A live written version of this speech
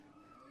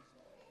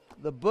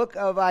the book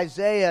of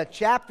Isaiah,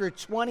 chapter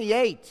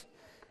 28.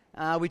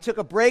 We took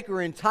a break.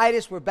 We're in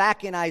Titus. We're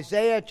back in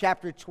Isaiah,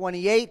 chapter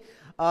 28,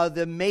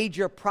 the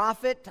major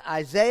prophet,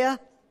 Isaiah.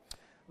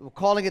 We're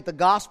calling it the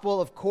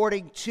Gospel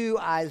according to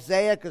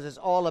Isaiah because it's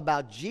all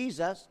about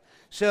Jesus.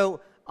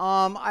 So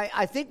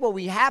I think what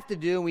we have to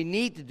do, we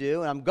need to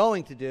do, and I'm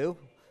going to do,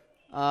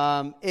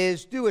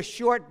 is do a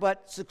short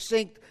but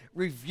succinct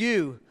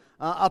review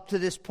up to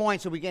this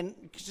point so we can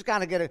just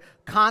kind of get a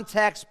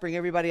context, bring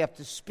everybody up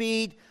to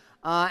speed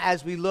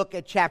as we look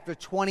at chapter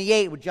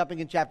 28. We're jumping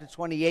in chapter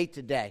 28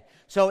 today.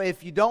 So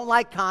if you don't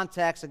like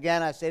context,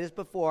 again, I say this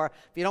before,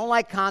 if you don't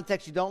like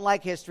context, you don't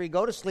like history,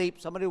 go to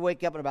sleep. Somebody will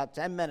wake you up in about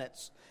 10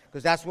 minutes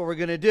because that's what we're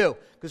going to do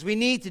because we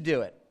need to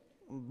do it.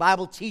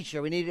 Bible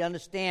teacher, we need to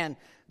understand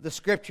the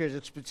scriptures.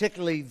 It's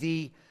particularly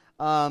the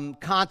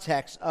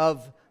context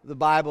of the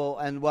Bible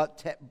and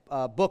what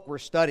book we're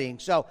studying.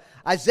 So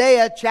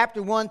Isaiah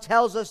chapter 1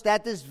 tells us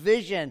that this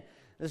vision,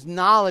 this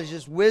knowledge,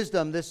 this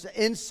wisdom, this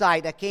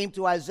insight that came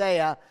to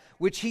Isaiah,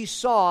 which he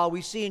saw,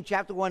 we see in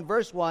chapter 1,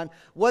 verse 1,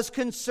 was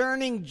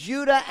concerning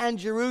Judah and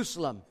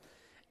Jerusalem.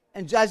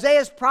 And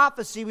Isaiah's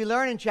prophecy, we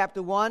learn in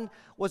chapter 1,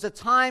 was a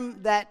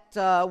time that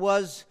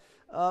was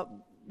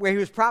where he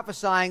was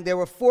prophesying. There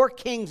were 4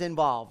 kings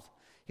involved.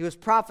 He was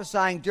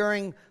prophesying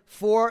during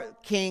 4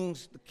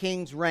 kings, the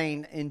king's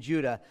reign in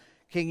Judah.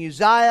 King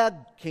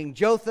Uzziah, King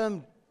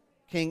Jotham,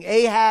 King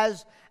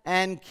Ahaz,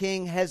 and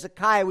King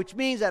Hezekiah, which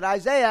means that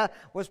Isaiah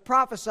was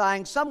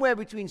prophesying somewhere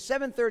between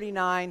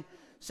 739,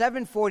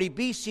 740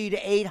 BC to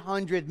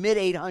 800,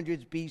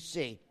 mid-800s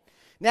BC.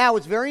 Now,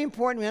 what's very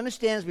important we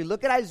understand as we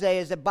look at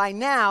Isaiah is that by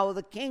now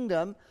the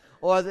kingdom,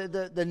 or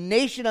the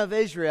nation of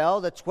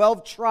Israel, the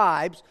 12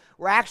 tribes,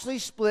 were actually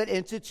split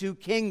into 2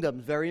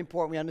 kingdoms. Very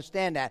important we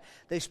understand that.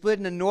 They split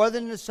in the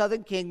northern and the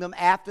southern kingdom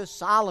after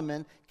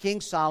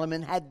King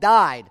Solomon had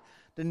died.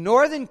 The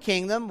northern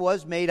kingdom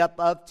was made up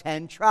of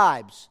 10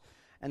 tribes.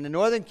 And the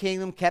northern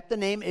kingdom kept the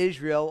name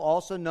Israel,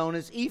 also known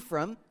as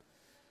Ephraim.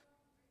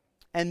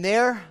 And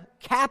their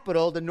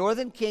capital, the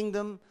northern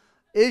kingdom,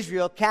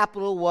 Israel,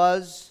 capital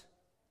was,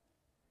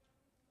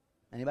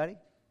 anybody?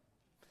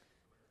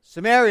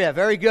 Samaria.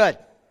 Very good.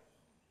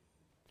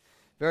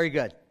 Very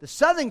good. The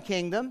southern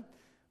kingdom,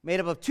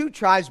 made up of 2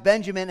 tribes,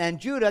 Benjamin and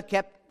Judah,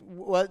 kept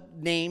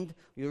named,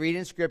 you read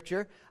in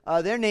Scripture,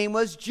 their name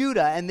was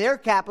Judah, and their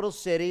capital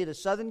city, the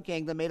southern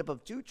kingdom, made up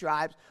of 2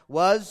 tribes,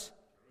 was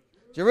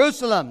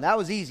Jerusalem. That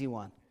was an easy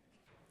one.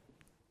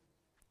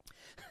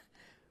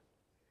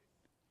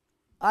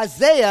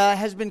 Isaiah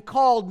has been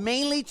called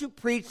mainly to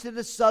preach to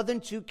the southern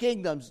 2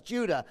 kingdoms,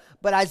 Judah.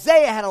 But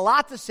Isaiah had a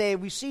lot to say,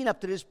 we've seen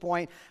up to this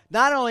point.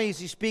 Not only is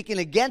he speaking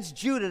against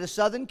Judah, the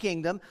southern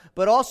kingdom,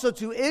 but also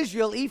to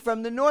Israel,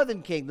 Ephraim, the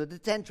northern kingdom, the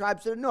 10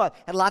 tribes to the north.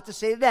 Had a lot to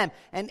say to them.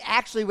 And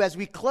actually, as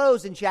we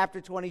close in chapter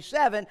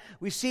 27,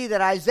 we see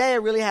that Isaiah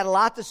really had a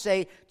lot to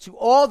say to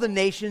all the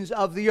nations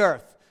of the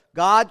earth.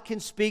 God can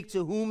speak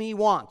to whom he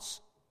wants.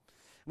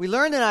 We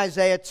learned in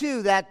Isaiah,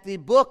 too, that the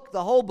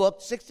whole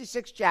book,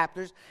 66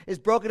 chapters, is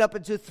broken up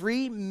into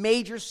 3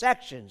 major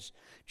sections.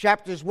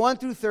 Chapters 1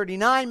 through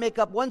 39 make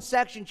up one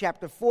section.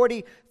 Chapter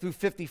 40 through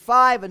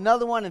 55,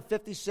 another one, and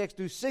 56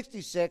 through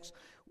 66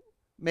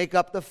 make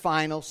up the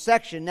final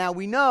section. Now,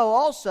 we know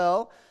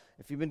also,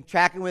 if you've been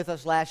tracking with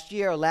us last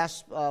year, or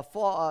last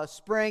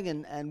spring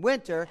and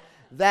winter,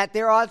 that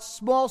there are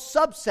small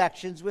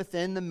subsections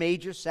within the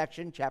major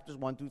section, chapters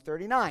 1 through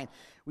 39.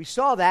 We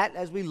saw that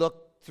as we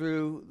looked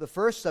through the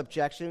first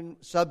subsection,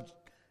 chapters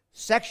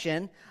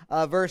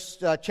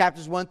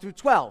 1 through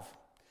 12.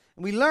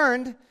 And we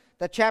learned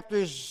that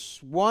chapters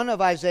 1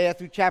 of Isaiah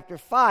through chapter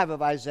 5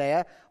 of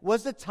Isaiah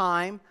was the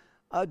time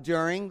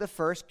during the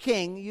first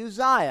king,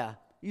 Uzziah.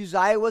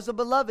 Uzziah was a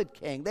beloved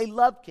king. They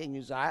loved King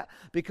Uzziah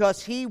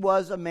because he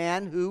was a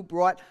man who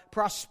brought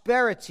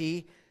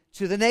prosperity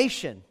to the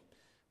nation.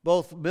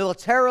 Both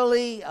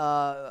militarily,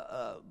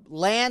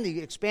 land, he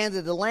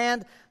expanded the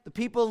land. The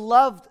people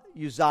loved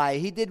Uzziah.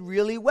 He did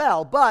really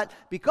well. But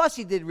because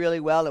he did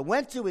really well, it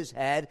went to his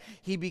head.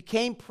 He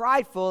became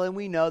prideful, and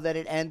we know that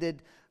it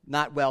ended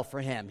not well for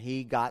him.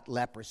 He got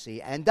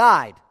leprosy and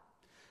died.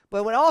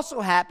 But what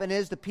also happened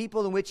is the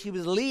people in which he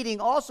was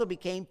leading also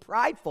became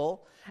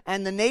prideful,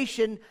 and the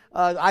nation,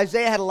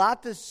 Isaiah had a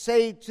lot to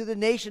say to the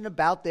nation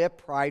about their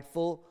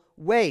prideful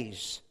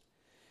ways.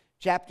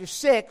 Chapter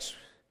 6,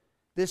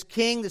 this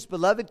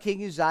beloved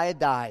King Uzziah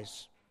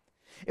dies.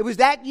 It was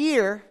that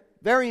year,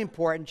 very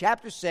important,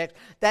 chapter 6,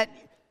 that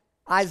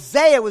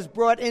Isaiah was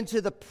brought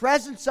into the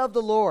presence of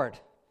the Lord,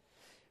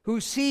 who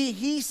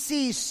he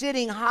sees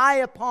sitting high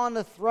upon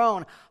the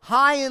throne,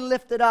 high and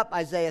lifted up,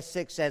 Isaiah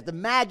 6 says, the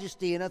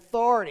majesty and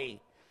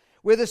authority,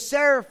 where the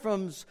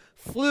seraphims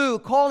flew,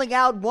 calling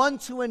out one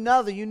to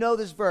another. You know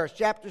this verse,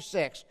 chapter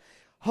 6.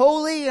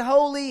 Holy,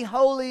 holy,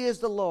 holy is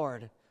the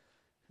Lord.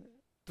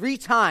 3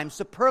 times,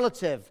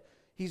 superlative.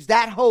 He's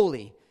that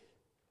holy.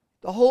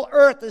 The whole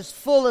earth is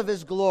full of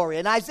his glory.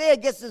 And Isaiah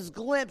gets this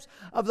glimpse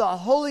of the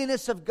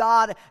holiness of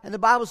God, and the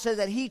Bible says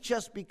that he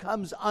just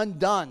becomes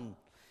undone.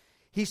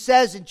 He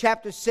says in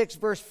chapter 6,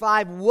 verse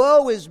 5,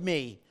 "Woe is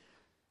me,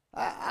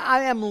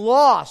 I am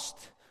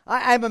lost.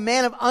 I am a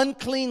man of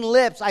unclean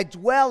lips. I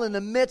dwell in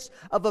the midst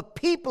of a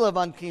people of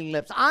unclean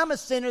lips. I'm a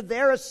sinner,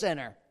 they're a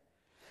sinner.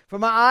 For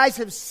my eyes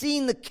have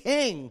seen the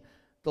King,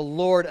 the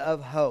Lord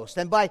of hosts.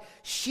 And by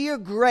sheer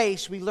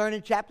grace, we learn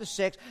in chapter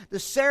 6, the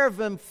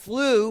seraphim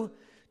flew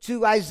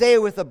to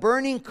Isaiah with a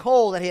burning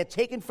coal that he had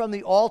taken from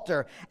the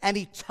altar, and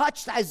he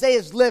touched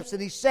Isaiah's lips,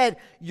 and he said,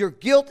 your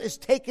guilt is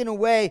taken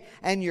away,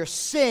 and your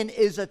sin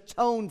is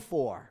atoned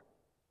for.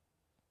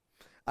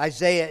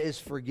 Isaiah is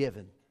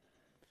forgiven.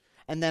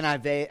 And then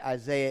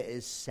Isaiah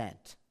is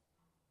sent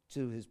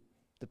to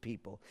the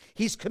people.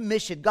 He's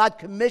commissioned. God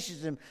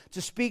commissions him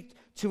to speak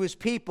to his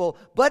people.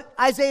 But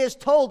Isaiah is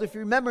told, if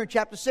you remember in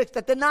chapter 6,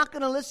 that they're not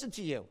going to listen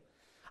to you.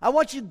 I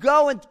want you to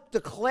go and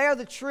declare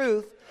the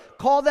truth,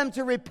 call them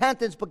to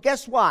repentance. But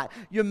guess what?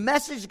 Your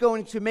message is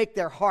going to make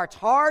their hearts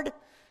hard,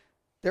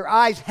 their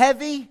eyes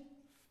heavy,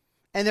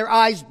 and their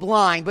eyes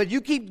blind. But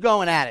you keep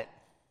going at it.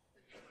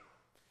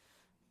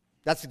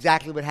 That's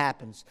exactly what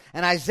happens.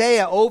 And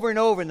Isaiah, over and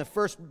over in the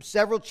first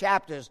several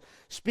chapters,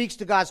 speaks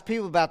to God's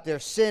people about their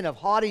sin of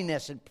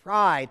haughtiness and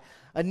pride,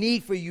 a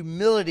need for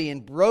humility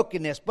and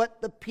brokenness.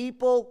 But the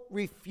people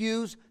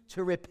refuse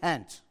to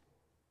repent.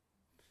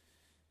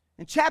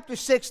 In chapter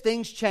 6,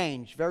 things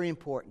change. Very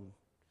important.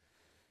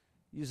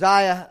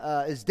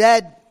 Uzziah is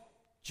dead.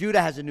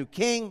 Judah has a new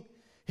king.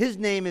 His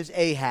name is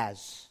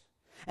Ahaz.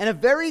 And a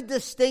very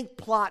distinct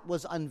plot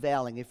was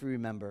unveiling, if you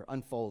remember,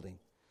 unfolding.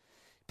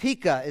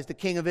 Pekah is the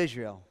king of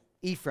Israel,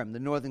 Ephraim, the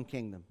northern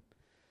kingdom.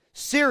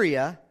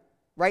 Syria,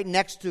 right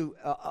next to,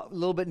 a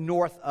little bit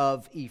north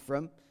of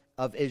Ephraim,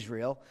 of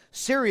Israel.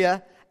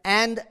 Syria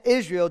and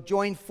Israel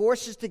joined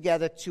forces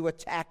together to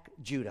attack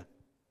Judah.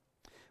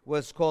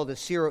 Was called the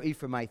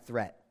Syro-Ephraimite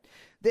threat.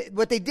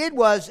 What they did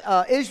was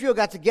Israel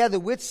got together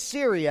with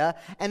Syria,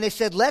 and they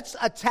said, let's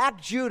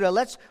attack Judah.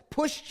 Let's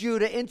push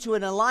Judah into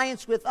an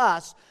alliance with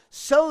us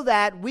so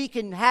that we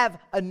can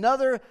have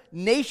another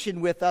nation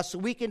with us so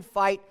we can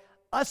fight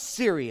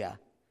Assyria.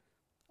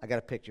 I got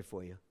a picture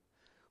for you.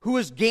 Who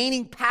is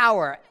gaining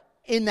power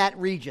in that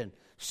region.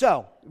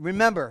 So,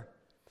 remember,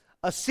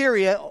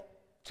 Assyria,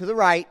 to the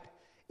right,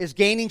 is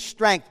gaining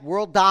strength,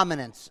 world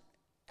dominance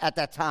at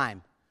that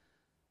time.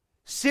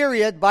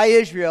 Syria, by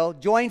Israel,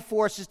 joined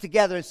forces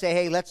together and say,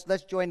 hey, let's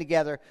join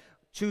together.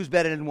 Two's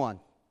better than one.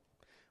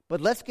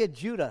 But let's get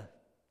Judah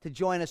to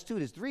join us too.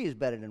 This 3 is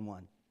better than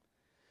 1.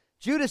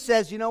 Judah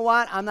says, you know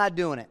what? I'm not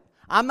doing it.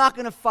 I'm not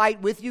going to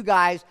fight with you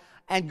guys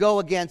and go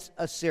against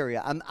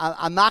Assyria.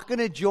 I'm not going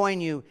to join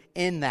you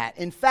in that.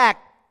 In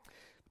fact,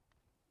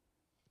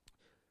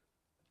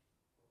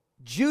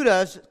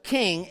 Judah's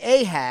king,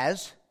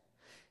 Ahaz,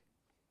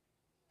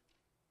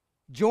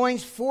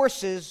 joins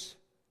forces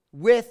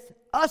with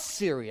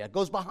Assyria.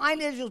 Goes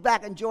behind Israel's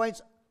back and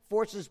joins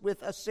forces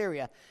with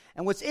Assyria.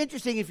 And what's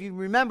interesting, if you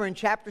remember in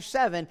chapter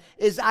 7,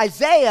 is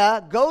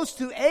Isaiah goes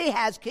to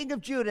Ahaz, king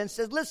of Judah, and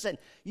says, listen,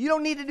 you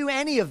don't need to do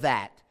any of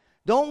that.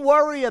 Don't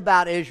worry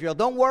about Israel.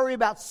 Don't worry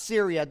about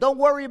Syria. Don't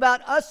worry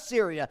about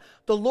Assyria.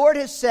 The Lord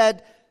has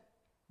said,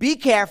 be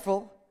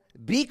careful,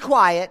 be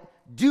quiet,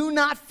 do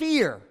not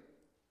fear.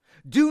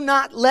 Do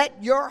not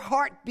let your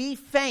heart be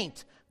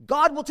faint.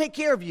 God will take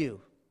care of you.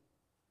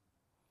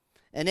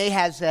 And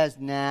Ahaz says,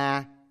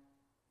 nah,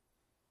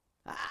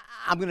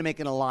 I'm going to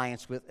make an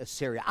alliance with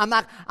Assyria. I'm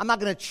not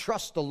going to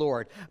trust the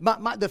Lord.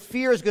 The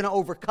fear is going to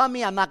overcome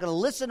me. I'm not going to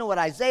listen to what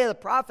Isaiah the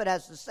prophet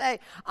has to say.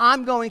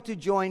 I'm going to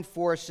join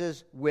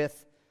forces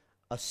with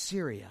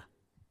Assyria.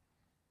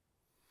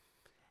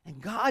 And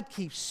God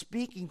keeps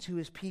speaking to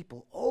his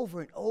people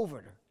over and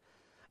over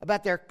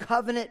about their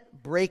covenant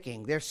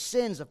breaking, their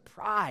sins of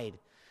pride,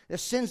 their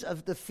sins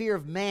of the fear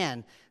of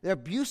man, their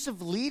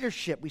abusive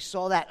leadership, we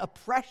saw that,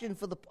 oppression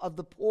of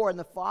the poor and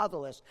the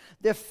fatherless,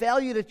 their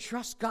failure to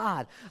trust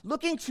God,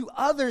 looking to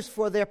others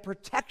for their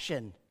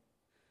protection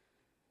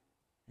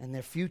and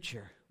their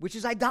future, which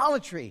is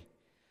idolatry.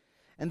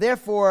 And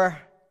therefore,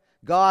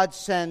 God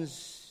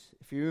sends,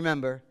 if you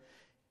remember,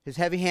 his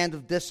heavy hand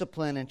of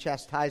discipline and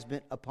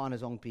chastisement upon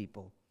his own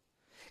people.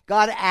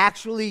 God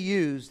actually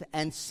used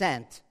and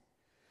sent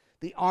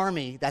the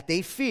army that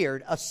they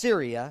feared,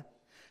 Assyria,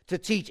 to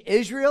teach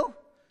Israel,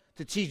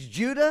 to teach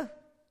Judah,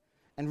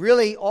 and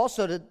really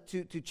also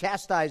to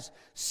chastise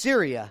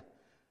Syria.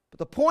 But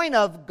the point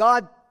of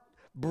God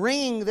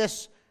bringing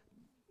this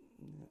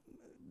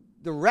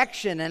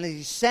direction, and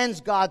he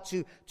sends God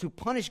to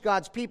punish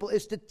God's people,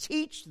 is to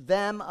teach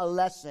them a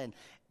lesson,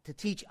 to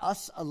teach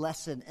us a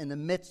lesson in the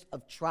midst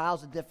of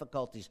trials and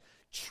difficulties.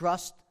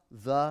 Trust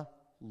the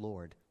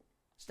Lord.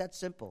 It's that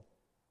simple.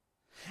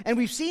 And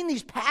we've seen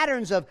these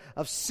patterns of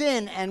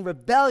sin and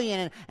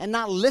rebellion and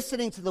not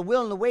listening to the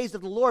will and the ways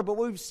of the Lord. But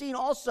what we've seen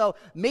also,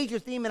 major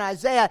theme in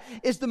Isaiah,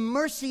 is the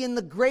mercy and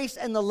the grace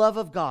and the love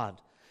of God.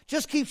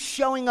 Just keeps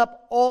showing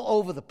up all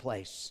over the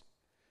place.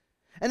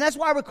 And that's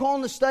why we're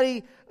calling the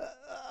study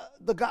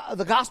the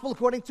gospel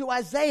according to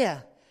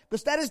Isaiah.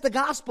 Because that is the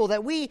gospel,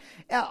 that we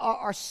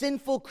are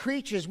sinful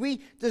creatures. We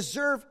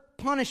deserve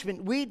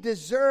punishment. We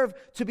deserve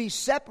to be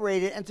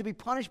separated and to be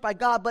punished by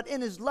God, but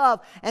in His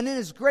love and in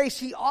His grace,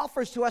 He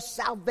offers to us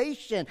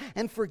salvation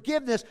and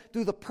forgiveness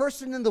through the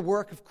person and the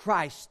work of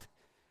Christ.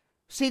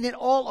 Seen it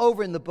all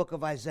over in the book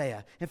of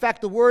Isaiah. In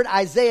fact, the word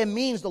Isaiah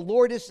means the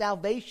Lord is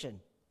salvation.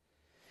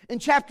 In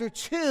chapter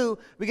 2,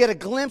 we get a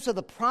glimpse of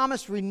the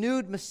promised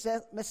renewed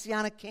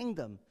messianic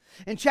kingdom.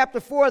 In chapter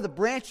 4, the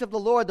branch of the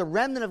Lord, the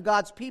remnant of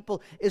God's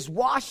people, is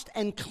washed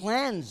and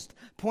cleansed,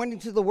 pointing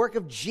to the work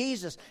of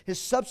Jesus, His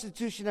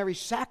substitutionary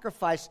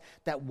sacrifice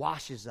that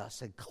washes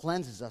us and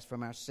cleanses us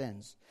from our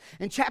sins.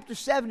 In chapter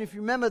 7, if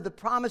you remember, the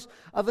promise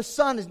of a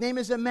son, His name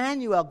is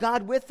Emmanuel,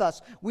 God with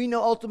us. We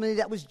know ultimately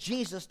that was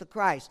Jesus the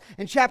Christ.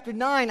 In chapter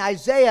 9,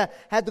 Isaiah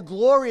had the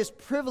glorious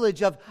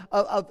privilege of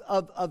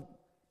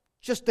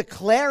just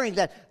declaring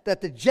that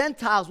the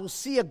Gentiles will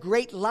see a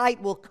great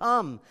light will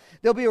come.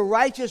 There'll be a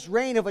righteous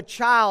reign of a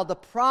child, the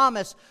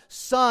promised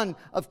son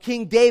of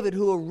King David,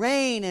 who will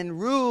reign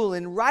and rule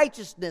in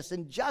righteousness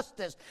and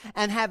justice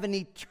and have an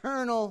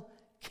eternal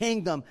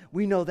kingdom.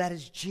 We know that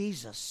is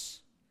Jesus.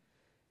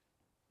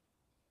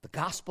 The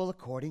gospel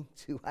according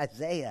to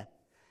Isaiah.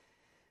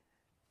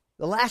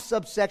 The last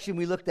subsection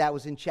we looked at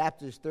was in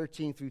chapters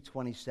 13 through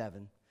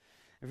 27.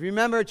 If you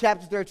remember,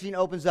 chapter 13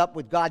 opens up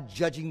with God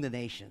judging the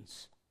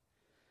nations.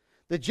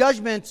 The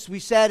judgments, we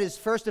said, is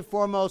first and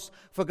foremost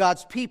for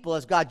God's people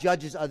as God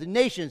judges other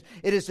nations.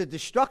 It is a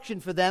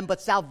destruction for them,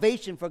 but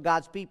salvation for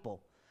God's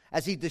people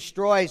as He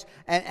destroys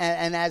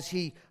and as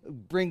He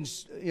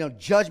brings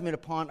judgment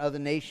upon other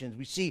nations.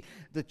 We see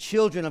the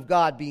children of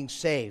God being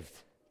saved.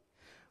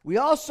 We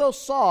also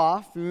saw,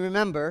 if you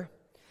remember,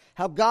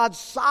 how God's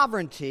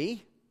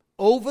sovereignty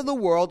over the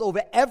world,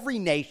 over every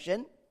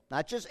nation,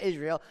 not just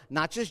Israel,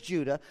 not just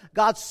Judah,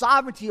 God's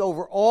sovereignty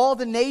over all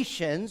the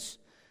nations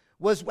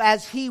was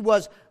as He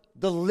was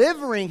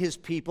delivering His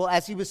people,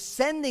 as He was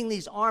sending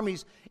these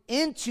armies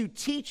in to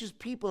teach His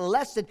people a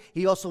lesson,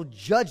 He also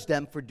judged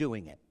them for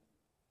doing it.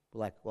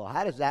 We're like, well,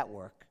 how does that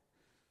work?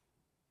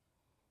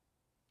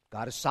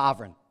 God is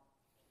sovereign.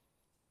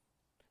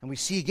 And we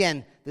see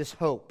again this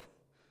hope,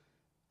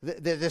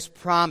 this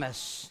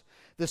promise,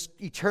 this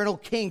eternal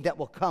king that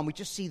will come. We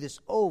just see this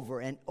over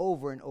and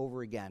over and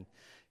over again.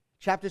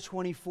 Chapter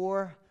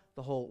 24,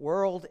 the whole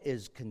world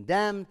is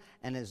condemned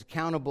and is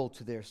accountable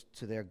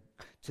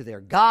to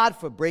their God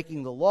for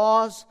breaking the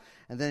laws.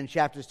 And then in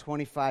chapters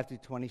 25 through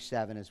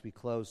 27, as we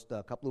closed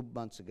a couple of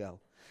months ago,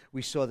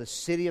 we saw the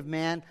city of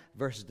man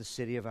versus the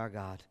city of our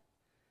God.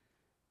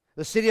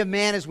 The city of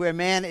man is where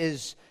man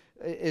is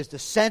the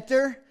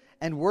center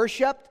and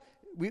worshipped.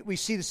 We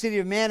see the city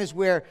of man is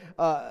where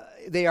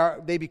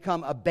they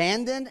become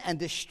abandoned and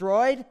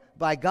destroyed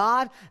by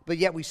God, but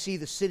yet we see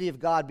the city of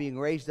God being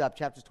raised up,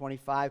 chapters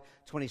 25,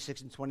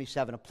 26, and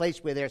 27, a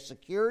place where there's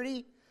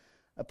security,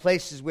 a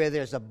place where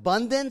there's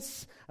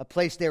abundance, a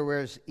place there where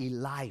there's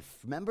life.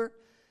 Remember?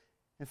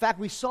 In fact,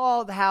 we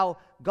saw how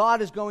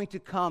God is going to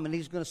come and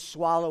He's going to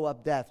swallow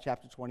up death,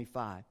 chapter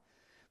 25.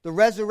 The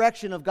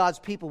resurrection of God's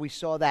people, we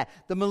saw that.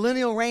 The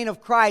millennial reign of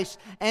Christ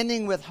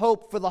ending with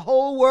hope for the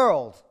whole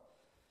world.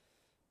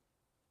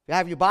 If you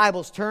have your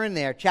Bibles, turn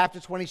there. Chapter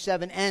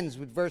 27 ends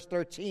with verse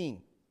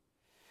 13.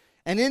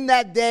 And in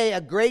that day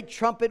a great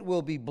trumpet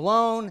will be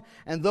blown,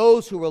 and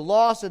those who were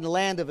lost in the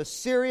land of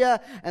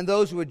Assyria and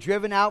those who were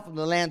driven out from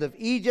the land of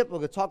Egypt, we're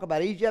going to talk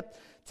about Egypt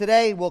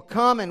today, will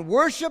come and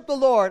worship the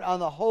Lord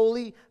on the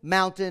holy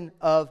mountain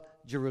of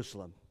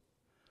Jerusalem.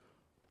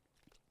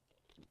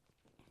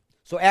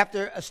 So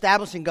after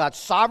establishing God's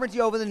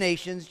sovereignty over the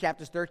nations,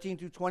 chapters 13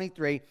 through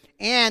 23,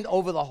 and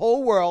over the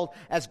whole world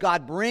as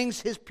God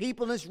brings His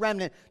people and His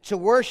remnant to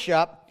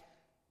worship,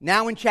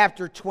 now in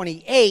chapter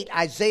 28,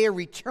 Isaiah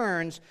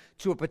returns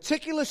to a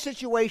particular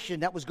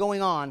situation that was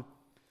going on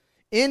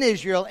in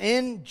Israel,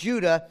 in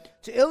Judah,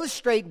 to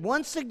illustrate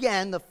once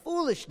again the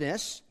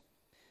foolishness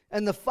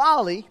and the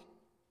folly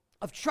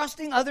of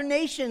trusting other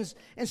nations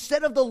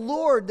instead of the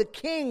Lord, the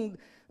King,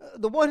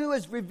 the one who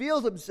has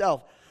revealed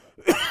Himself,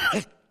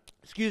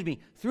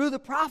 through the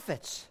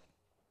prophets.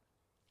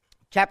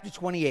 Chapter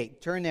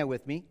 28, turn there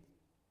with me.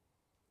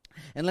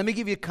 And let me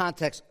give you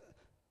context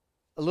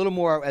a little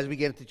more as we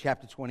get into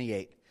chapter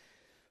 28.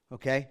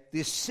 Okay?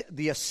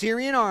 The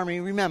Assyrian army,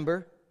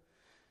 remember,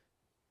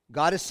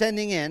 God is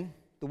sending in,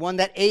 the one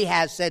that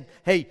Ahaz said,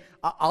 hey,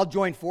 I'll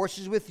join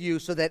forces with you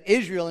so that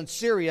Israel and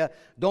Syria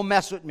don't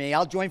mess with me.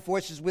 I'll join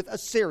forces with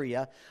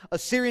Assyria.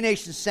 Assyrian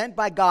nation sent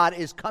by God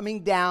is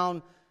coming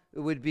down, it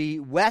would be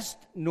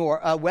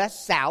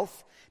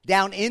west-south,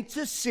 down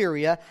into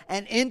Syria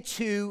and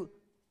into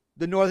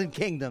the northern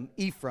kingdom,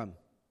 Ephraim,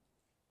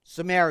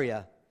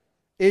 Samaria,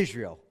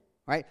 Israel.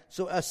 Right?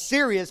 So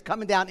Assyria is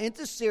coming down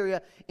into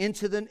Syria,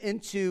 into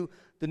the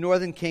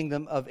northern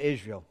kingdom of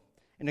Israel.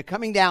 And they're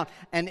coming down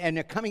and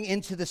they're coming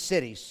into the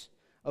cities.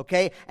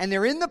 Okay? And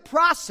they're in the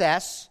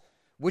process,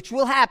 which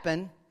will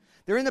happen,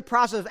 they're in the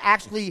process of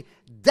actually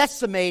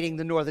decimating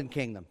the northern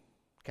kingdom.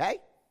 Okay?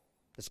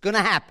 It's going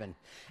to happen.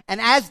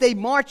 And as they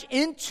march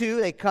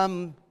they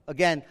come,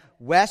 again,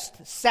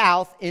 west,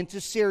 south,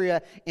 into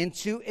Syria,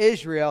 into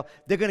Israel.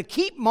 They're going to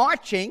keep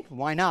marching.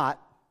 Why not?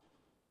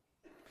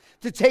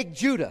 to take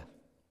Judah.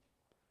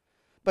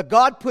 But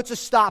God puts a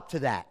stop to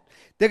that.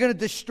 They're going to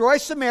destroy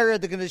Samaria.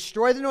 They're going to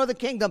destroy the northern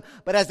kingdom.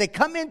 But as they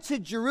come into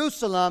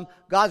Jerusalem,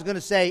 God's going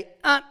to say,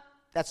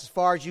 that's as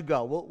far as you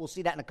go. We'll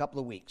see that in a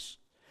couple of weeks.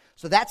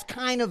 So that's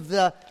kind of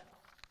the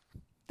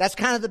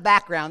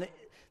background.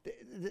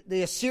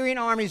 The Assyrian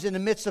army is in the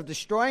midst of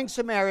destroying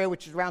Samaria,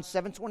 which is around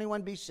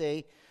 721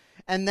 BC.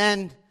 And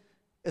then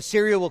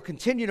Assyria will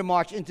continue to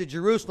march into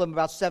Jerusalem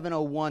about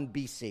 701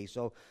 BC.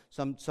 So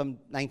some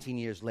 19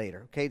 years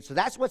later. Okay, so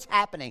that's what's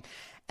happening.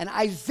 And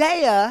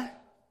Isaiah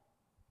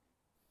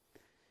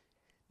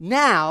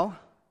now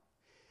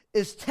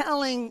is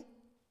telling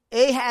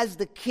Ahaz,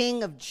 the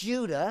king of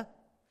Judah,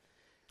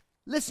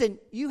 listen,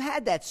 you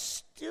had that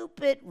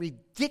stupid,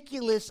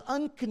 ridiculous,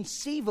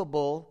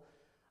 inconceivable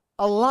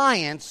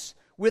alliance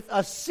with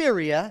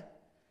Assyria,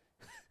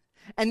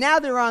 and now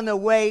they're on their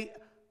way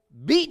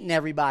beating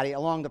everybody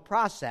along the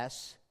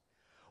process.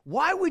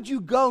 Why would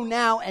you go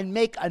now and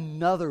make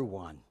another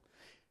one?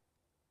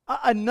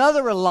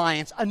 Another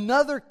alliance,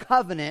 another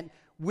covenant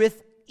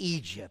with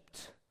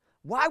Egypt.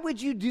 Why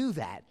would you do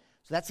that?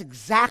 So that's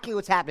exactly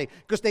what's happening.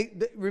 Because they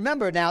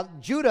remember now,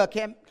 Judah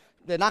can't.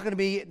 They're not going to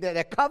be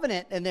their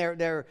covenant and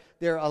their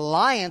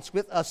alliance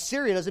with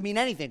Assyria doesn't mean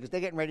anything because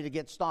they're getting ready to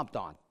get stomped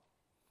on.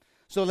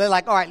 So they're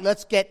like, all right,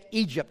 let's get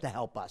Egypt to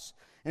help us.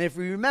 And if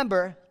we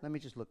remember, let me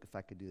just look if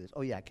I could do this.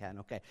 Oh yeah, I can.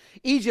 Okay,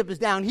 Egypt is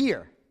down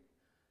here.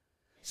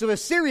 So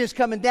Assyria's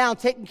coming down,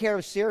 taking care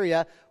of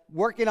Syria,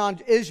 working on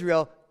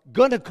Israel,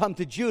 going to come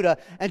to Judah,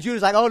 and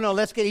Judah's like, oh no,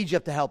 let's get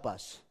Egypt to help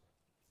us.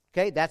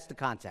 Okay, that's the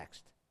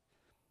context.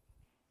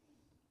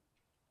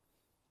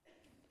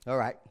 All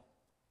right.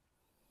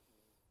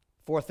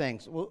 4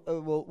 things.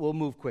 We'll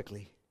move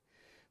quickly.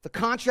 The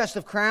contrast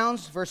of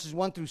crowns, verses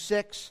 1 through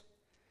 6.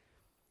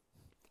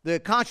 The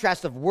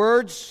contrast of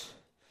words,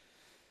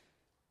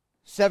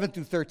 7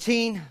 through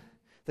 13.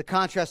 The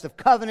contrast of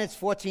covenants,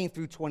 14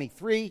 through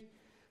 23.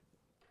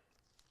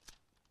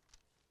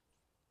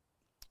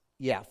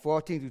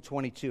 14 through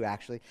 22,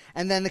 actually.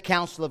 And then the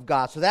counsel of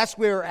God. So that's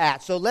where we're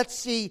at. So let's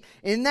see,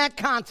 in that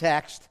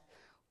context,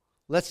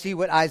 let's see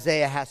what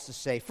Isaiah has to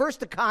say. First,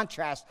 the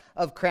contrast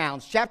of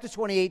crowns. Chapter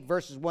 28,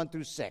 verses 1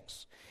 through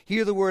 6.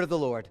 Hear the word of the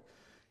Lord.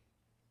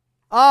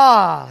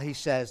 He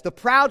says, the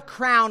proud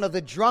crown of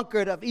the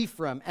drunkard of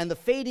Ephraim and the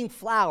fading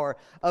flower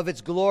of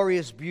its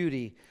glorious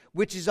beauty,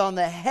 which is on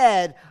the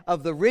head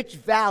of the rich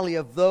valley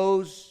of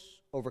those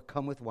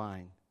overcome with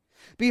wine.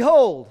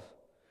 Behold,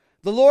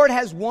 the Lord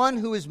has one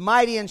who is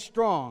mighty and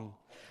strong,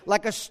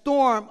 like a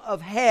storm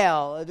of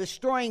hail, a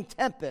destroying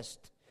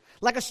tempest,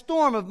 like a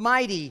storm of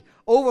mighty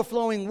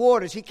overflowing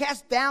waters. He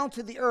casts down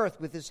to the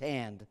earth with his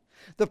hand.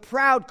 The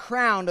proud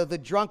crown of the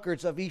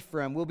drunkards of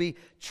Ephraim will be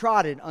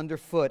trodden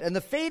underfoot, and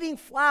the fading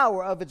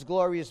flower of its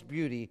glorious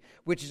beauty,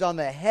 which is on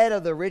the head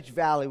of the rich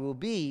valley, will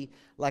be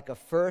like a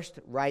first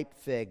ripe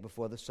fig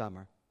before the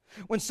summer.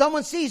 When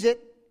someone sees it,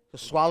 he'll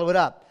swallow it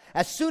up,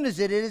 as soon as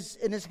it is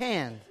in his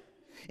hand.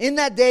 In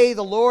that day,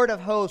 the Lord of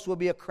hosts will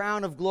be a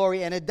crown of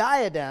glory and a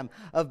diadem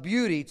of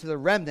beauty to the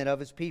remnant of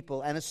his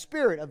people, and a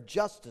spirit of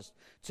justice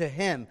to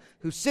him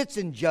who sits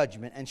in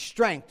judgment, and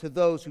strength to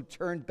those who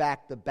turn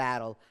back the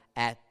battle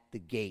at the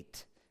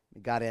gate.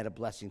 May God add a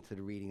blessing to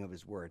the reading of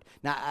his word.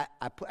 Now,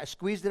 I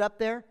squeezed it up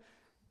there,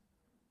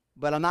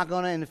 but I'm not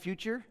going to in the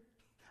future.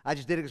 I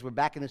just did it because we're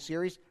back in the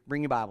series.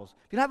 Bring your Bibles.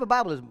 If you don't have a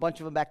Bible, there's a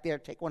bunch of them back there.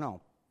 Take one home.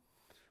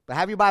 But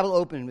have your Bible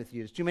open with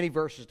you. There's too many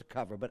verses to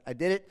cover. But I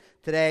did it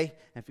today,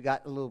 and if you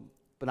got a little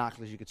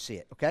binoculars, you could see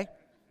it, okay?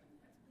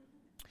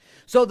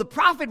 So the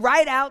prophet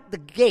right out the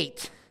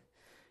gate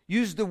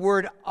used the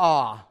word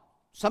awe.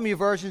 Some of your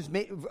versions,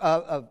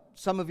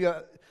 some of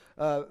your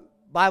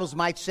Bibles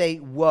might say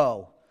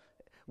woe.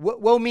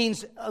 Woe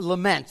means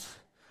lament.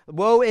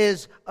 Woe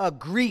is a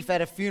grief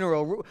at a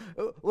funeral.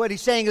 What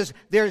he's saying is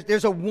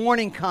there's a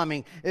warning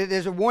coming.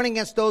 There's a warning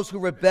against those who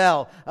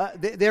rebel.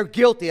 They're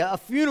guilty. A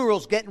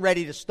funeral's getting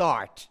ready to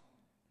start.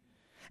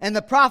 And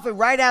the prophet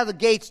right out of the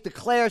gates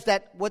declares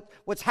that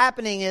what's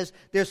happening is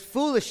there's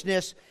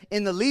foolishness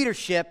in the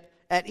leadership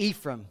at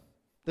Ephraim,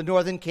 the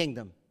northern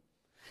kingdom.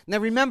 Now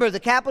remember,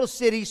 the capital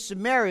city,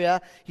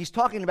 Samaria, he's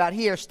talking about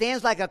here,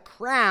 stands like a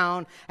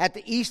crown at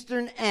the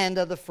eastern end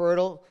of the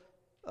fertile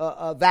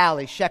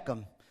valley,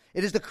 Shechem.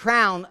 It is the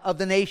crown of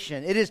the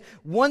nation. It is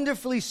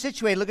wonderfully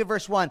situated. Look at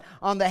verse 1.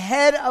 On the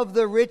head of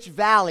the rich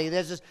valley,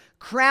 there's this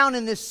crown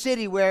in this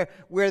city where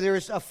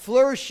there's a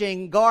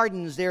flourishing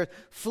gardens, there's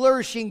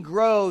flourishing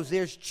groves,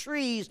 there's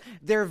trees,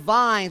 there are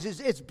vines.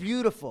 It's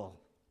beautiful.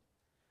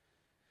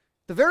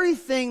 The very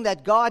thing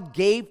that God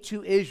gave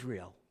to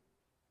Israel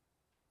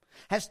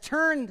has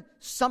turned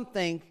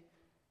something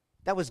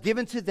that was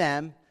given to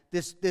them,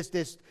 this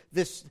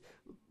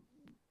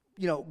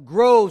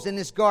grows in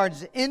this garden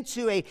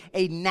into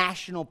a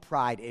national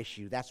pride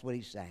issue. That's what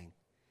he's saying.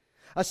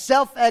 A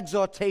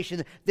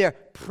self-exaltation, their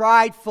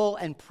prideful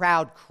and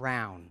proud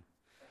crown.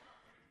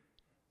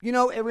 You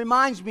know, it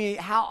reminds me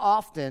how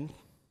often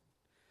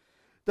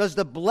does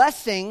the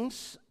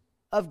blessings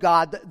of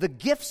God, the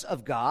gifts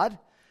of God,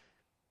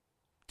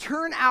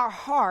 turn our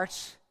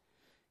hearts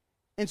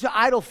into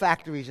idol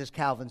factories, as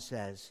Calvin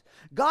says.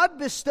 God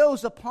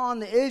bestows upon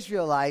the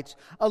Israelites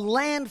a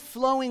land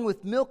flowing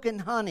with milk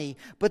and honey,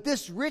 but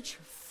this rich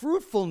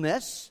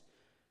fruitfulness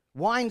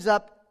winds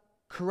up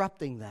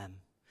corrupting them.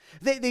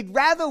 They'd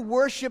rather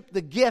worship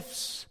the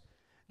gifts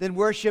than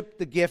worship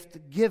the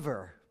gift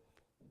giver.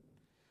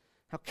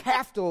 How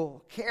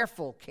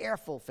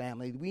careful,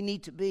 family, we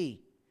need to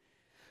be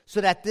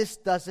so that this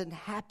doesn't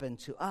happen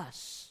to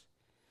us.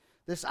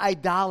 This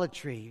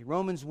idolatry,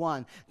 Romans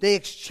 1, they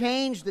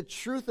exchange the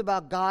truth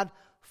about God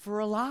for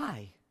a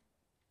lie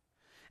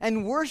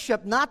and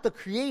worship not the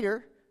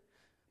Creator,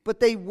 but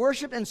they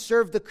worship and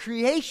serve the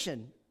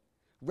creation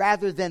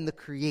rather than the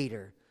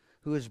Creator,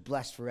 who is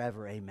blessed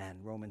forever. Amen.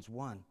 Romans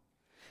 1.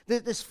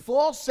 This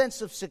false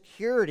sense of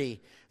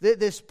security,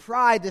 this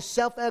pride, this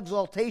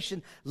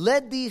self-exaltation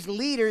led these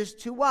leaders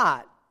to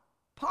what?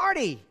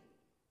 Party.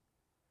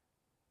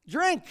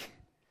 Drink.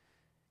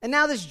 And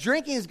now this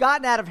drinking has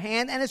gotten out of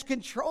hand and is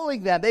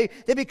controlling them. They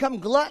become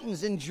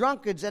gluttons and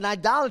drunkards and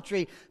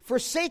idolatry,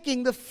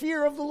 forsaking the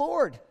fear of the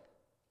Lord.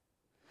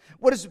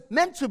 What is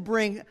meant to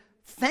bring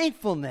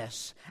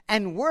thankfulness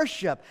and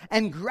worship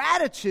and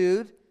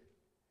gratitude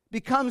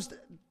becomes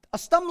a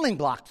stumbling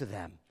block to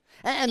them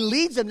and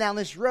leads them down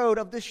this road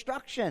of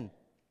destruction.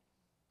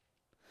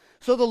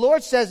 So the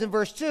Lord says in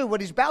verse 2,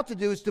 what he's about to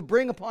do is to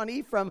bring upon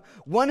Ephraim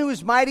one who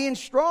is mighty and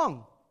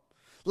strong,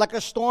 like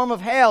a storm of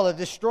hail, a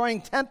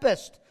destroying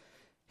tempest.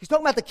 He's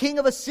talking about the king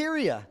of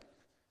Assyria.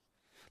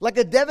 Like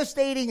a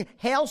devastating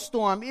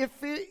hailstorm,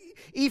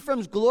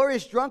 Ephraim's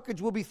glorious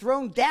drunkards will be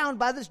thrown down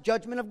by this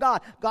judgment of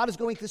God. God is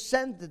going to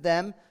send to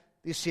them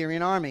the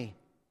Assyrian army.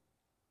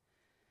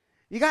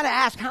 You got to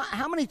ask,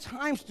 how many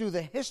times through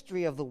the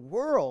history of the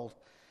world,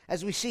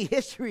 as we see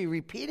history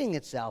repeating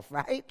itself,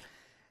 right?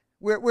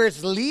 Where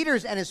its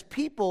leaders and his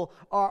people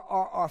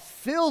are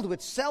filled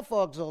with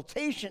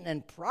self-exaltation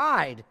and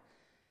pride,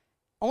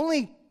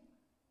 only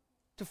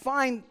to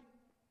find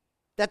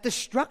that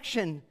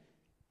destruction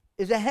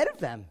is ahead of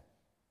them.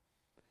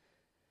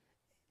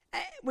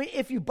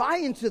 If you buy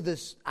into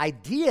this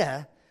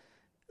idea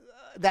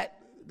that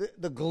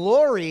the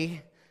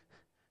glory,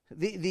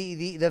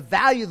 the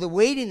value, the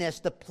weightiness,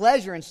 the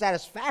pleasure and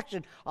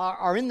satisfaction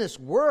are in this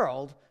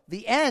world,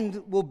 the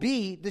end will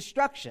be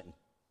destruction.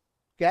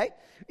 Okay?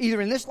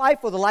 Either in this life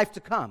or the life to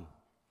come.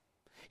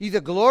 Either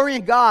glory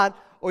in God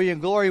or you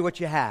glory what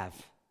you have.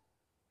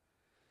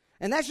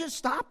 And that should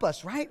stop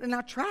us, right, in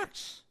our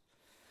tracks.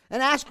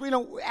 And ask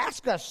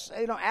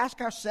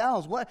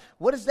ourselves,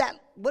 what is that?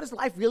 What is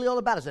life really all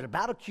about? Is it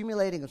about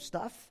accumulating of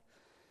stuff?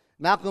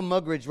 Malcolm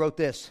Muggeridge wrote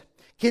this: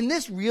 can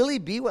this really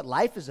be what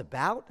life is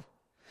about,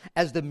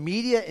 as the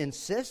media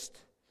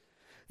insist?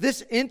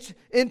 This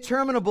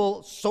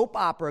interminable soap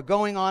opera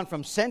going on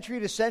from century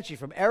to century,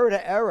 from era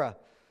to era,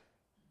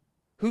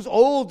 whose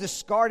old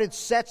discarded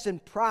sets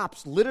and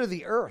props litter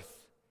the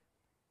earth?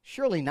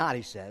 Surely not,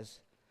 he says.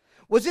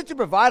 Was it to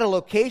provide a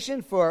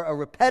location for a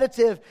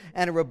repetitive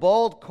and a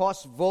ribald,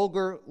 coarse,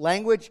 vulgar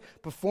language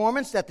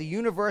performance that the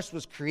universe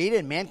was created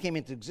and man came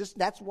into existence?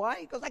 That's why?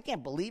 He goes, I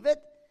can't believe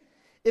it.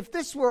 If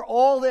this were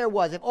all there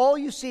was, if all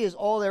you see is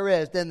all there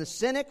is, then the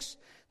cynics,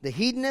 the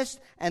hedonists,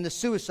 and the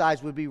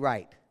suicides would be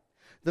right.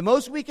 The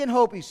most we can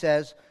hope, he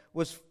says,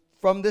 was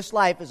from this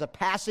life is a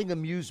passing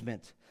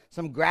amusement,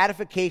 some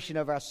gratification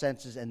of our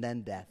senses, and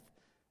then death.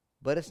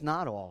 But it's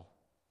not all.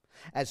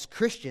 As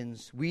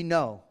Christians, we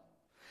know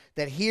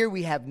that here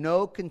we have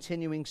no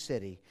continuing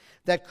city,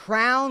 that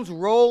crowns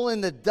roll in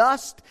the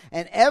dust,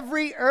 and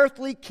every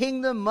earthly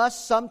kingdom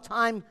must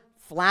sometime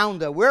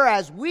flounder,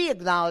 whereas we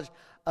acknowledge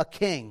a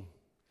king.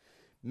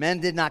 Men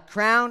did not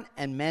crown,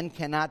 and men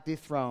cannot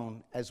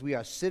dethrone, as we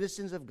are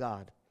citizens of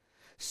God,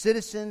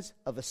 citizens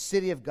of a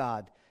city of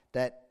God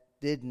that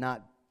they did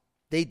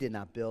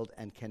not build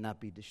and cannot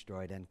be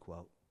destroyed, end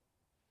quote.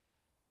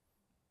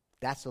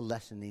 That's a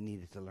lesson they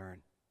needed to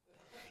learn.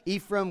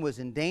 Ephraim was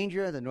in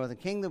danger. The northern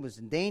kingdom was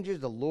in danger.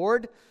 The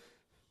Lord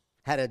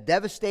had a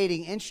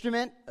devastating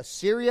instrument,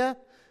 Assyria,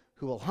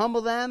 who will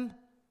humble them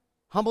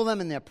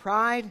in their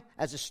pride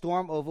as a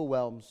storm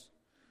overwhelms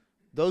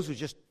those who are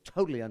just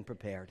totally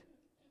unprepared.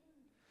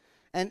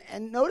 And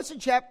notice in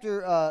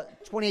chapter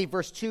 28,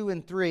 verse 2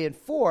 and 3 and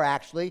 4,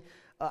 actually,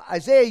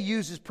 Isaiah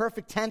uses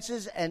perfect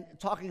tenses and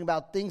talking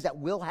about things that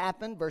will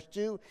happen. Verse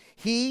 2,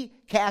 he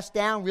cast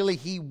down, really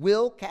he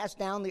will cast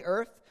down the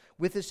earth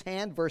with his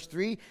hand. Verse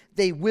 3,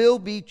 they will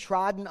be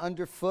trodden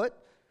underfoot.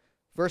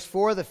 Verse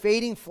 4, the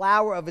fading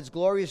flower of its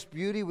glorious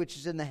beauty, which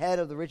is in the head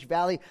of the rich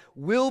valley,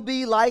 will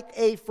be like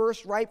a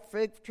first ripe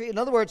fig tree. In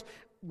other words,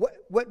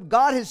 what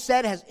God has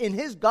said has, in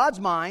God's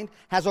mind,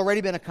 has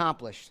already been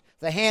accomplished.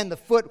 The hand, the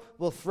foot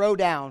will throw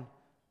down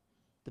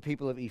the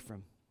people of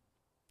Ephraim.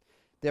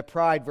 Their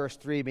pride, verse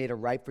 3, made a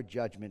ripe for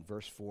judgment,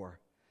 verse 4.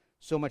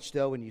 So much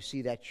so when you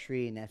see that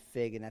tree and that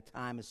fig in that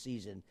time of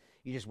season,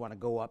 you just want to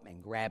go up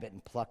and grab it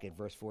and pluck it,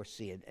 verse 4,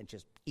 see it, and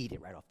just eat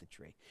it right off the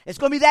tree. It's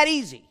going to be that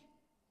easy.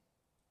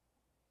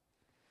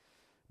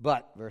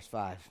 But, verse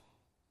 5,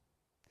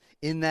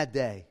 in that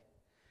day,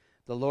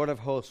 the Lord of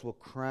hosts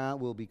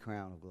will be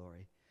crowned of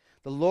glory.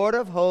 The Lord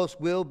of hosts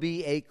will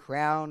be a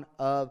crown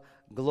of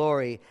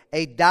glory,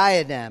 a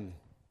diadem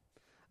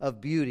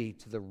of beauty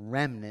to the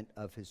remnant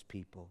of his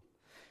people.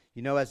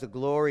 You know, as the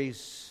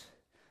glories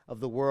of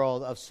the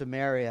world, of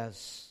Samaria,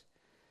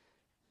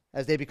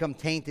 as they become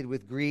tainted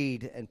with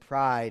greed and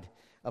pride,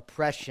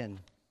 oppression,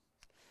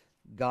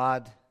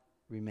 God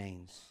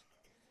remains.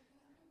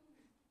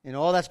 In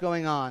all that's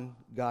going on,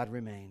 God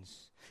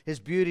remains. His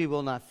beauty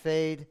will not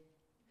fade.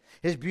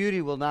 His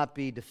beauty will not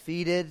be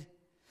defeated.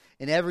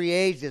 In every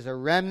age, there's a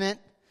remnant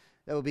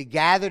that will be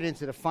gathered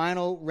into the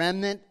final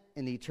remnant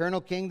in the eternal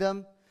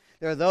kingdom.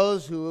 There are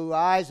those whose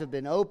eyes have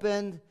been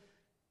opened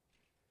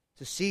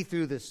to see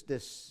through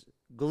this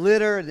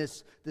glitter,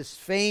 this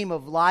fame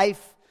of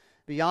life,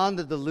 beyond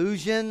the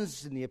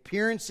delusions and the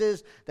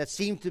appearances that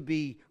seem to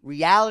be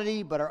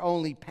reality but are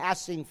only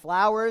passing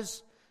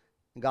flowers,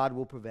 and God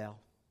will prevail.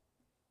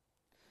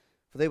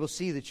 For they will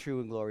see the true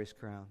and glorious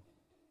crown.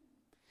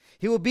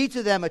 He will be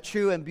to them a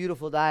true and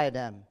beautiful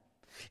diadem.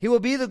 He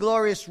will be the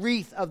glorious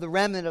wreath of the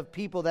remnant of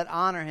people that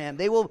honor him.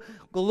 They will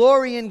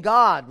glory in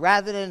God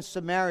rather than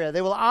Samaria.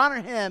 They will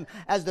honor him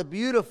as the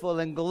beautiful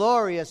and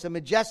glorious and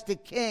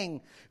majestic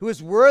king who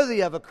is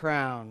worthy of a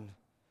crown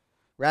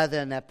rather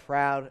than that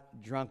proud,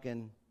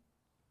 drunken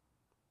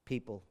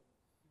people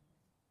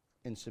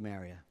in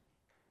Samaria.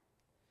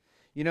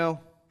 You know,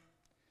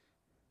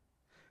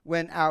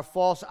 when our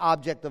false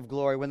object of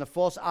glory, when the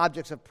false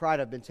objects of pride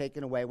have been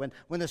taken away, when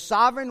the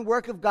sovereign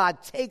work of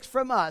God takes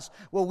from us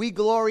what we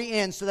glory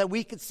in so that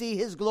we could see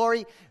his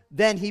glory,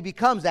 then he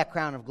becomes that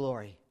crown of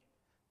glory.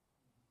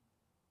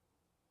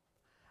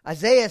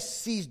 Isaiah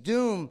sees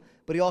doom,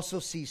 but he also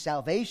sees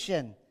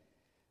salvation.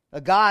 A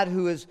God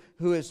who has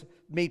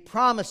made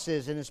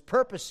promises, and his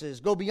purposes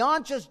go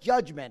beyond just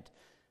judgment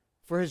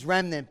for his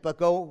remnant, but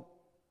go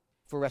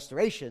for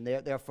restoration.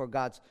 They're for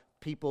God's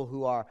people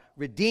who are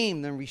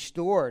redeemed and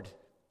restored.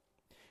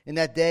 In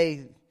that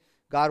day,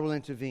 God will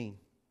intervene,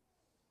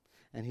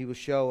 and he will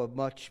show a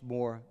much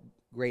more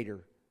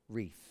greater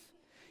wreath.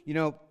 You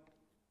know,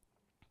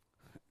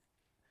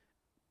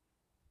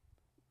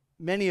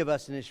 many of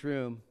us in this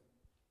room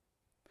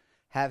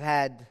have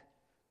had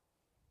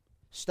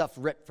stuff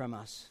ripped from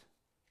us.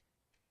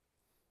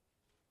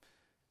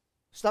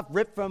 Stuff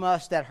ripped from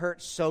us that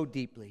hurts so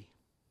deeply.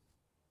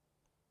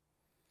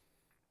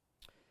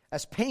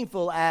 As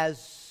painful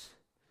as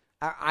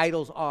our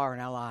idols are in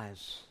our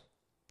lives,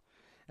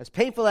 as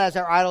painful as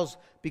our idols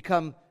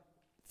become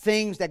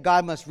things that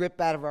God must rip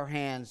out of our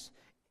hands,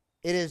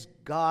 it is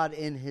God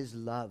in his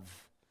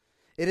love.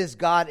 It is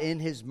God in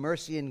his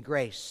mercy and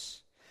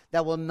grace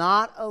that will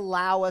not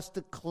allow us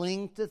to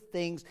cling to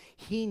things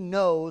he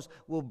knows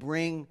will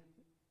bring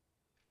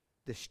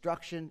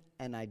destruction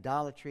and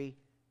idolatry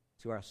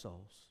to our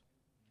souls.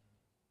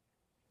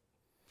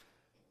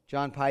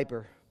 John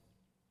Piper,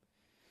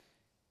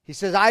 he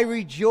says, I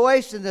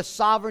rejoice in the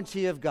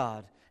sovereignty of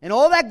God and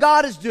all that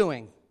God is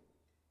doing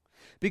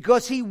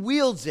because he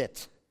wields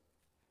it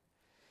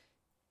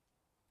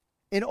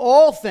in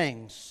all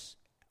things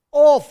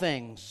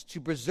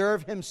to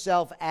preserve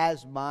himself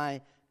as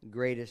my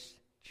greatest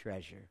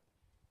treasure.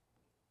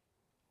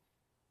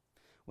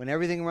 When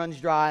everything runs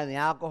dry and the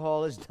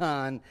alcohol is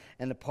done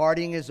and the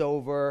partying is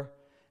over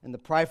and the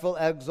prideful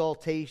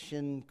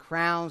exaltation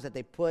crowns that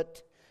they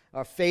put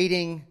are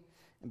fading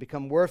and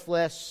become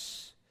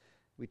worthless,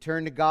 we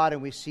turn to God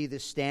and we see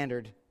this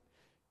standard.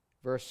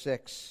 Verse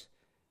 6,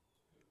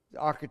 the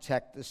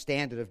architect, the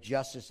standard of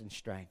justice and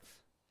strength.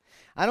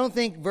 I don't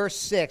think verse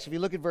 6, if you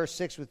look at verse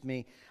 6 with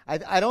me,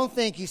 I don't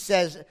think he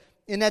says,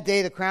 in that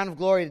day the crown of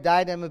glory, the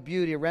diadem of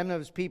beauty, a remnant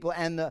of his people,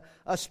 and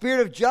a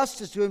spirit of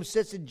justice to whom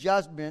sits in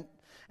judgment,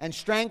 and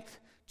strength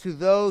to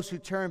those who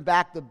turn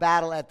back the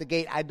battle at the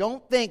gate. I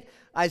don't think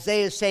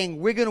Isaiah is saying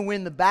we're going to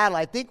win the battle.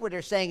 I think what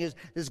they're saying is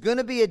there's going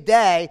to be a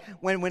day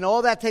when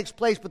all that takes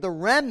place, but the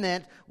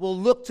remnant will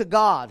look to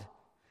God.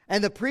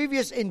 And the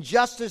previous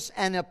injustice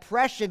and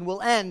oppression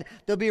will end.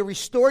 There'll be a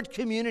restored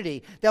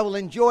community that will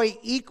enjoy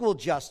equal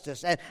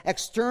justice and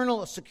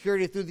external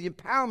security through the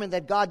empowerment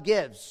that God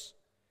gives.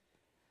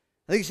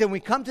 I think he said when we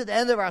come to the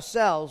end of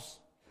ourselves,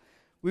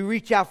 we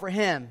reach out for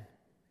him.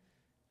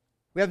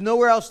 We have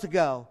nowhere else to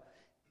go.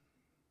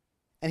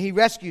 And he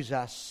rescues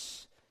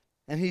us.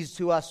 And he's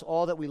to us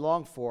all that we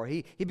long for.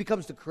 He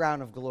becomes the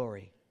crown of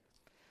glory.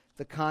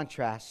 The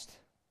contrast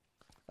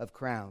of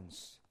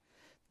crowns.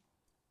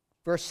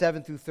 Verse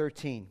 7 through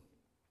 13.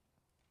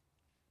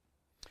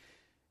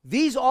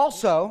 These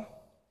also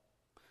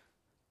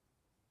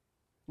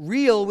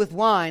reel with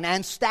wine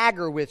and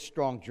stagger with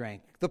strong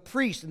drink. The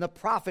priest and the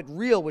prophet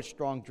reel with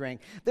strong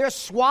drink. They're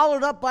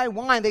swallowed up by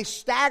wine. They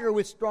stagger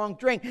with strong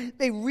drink.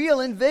 They reel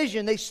in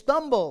vision. They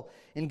stumble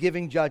in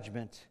giving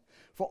judgment.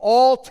 For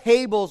all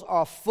tables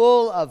are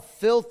full of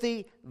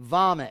filthy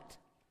vomit.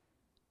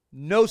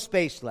 No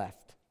space left.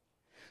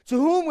 To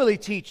whom will he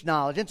teach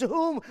knowledge? And to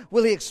whom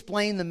will he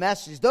explain the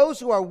message? Those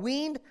who are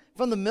weaned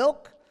from the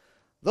milk?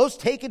 Those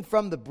taken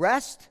from the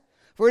breast?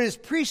 For it is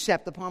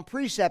precept upon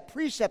precept,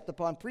 precept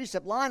upon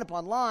precept, line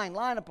upon line,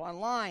 line upon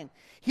line.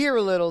 Here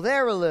a little,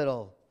 there a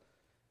little.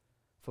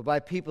 For by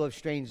people of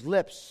strange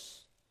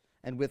lips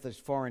and with a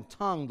foreign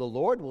tongue, the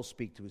Lord will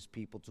speak to his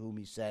people, to whom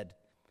he said,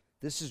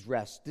 this is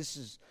rest. This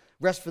is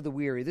rest for the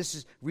weary. This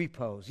is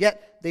repose.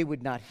 Yet they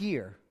would not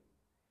hear.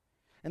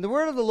 And the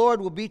word of the Lord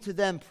will be to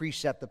them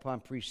precept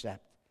upon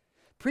precept,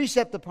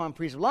 precept upon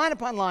precept, line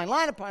upon line,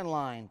 line upon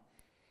line,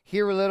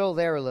 here a little,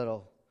 there a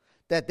little,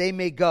 that they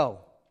may go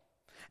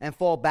and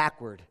fall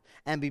backward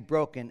and be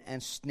broken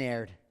and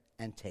snared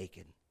and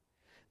taken.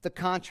 The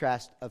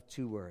contrast of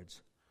two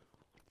words.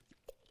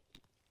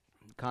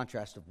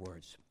 Contrast of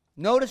words.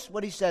 Notice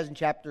what he says in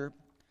chapter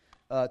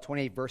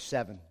 28, verse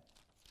 7.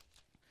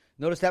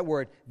 Notice that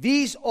word.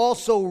 These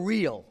also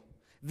real.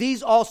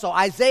 These also.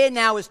 Isaiah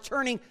now is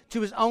turning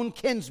to his own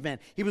kinsmen.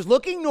 He was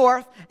looking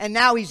north, and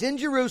now he's in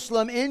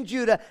Jerusalem, in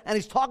Judah, and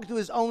he's talking to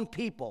his own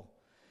people.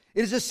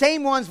 It is the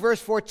same ones,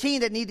 verse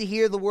 14, that need to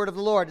hear the word of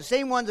the Lord. The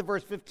same ones in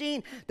verse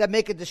 15 that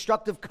make a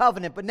destructive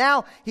covenant. But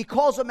now he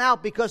calls them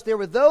out because there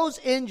were those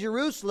in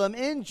Jerusalem,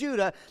 in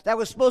Judah, that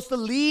were supposed to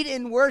lead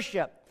in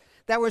worship,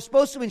 that were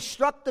supposed to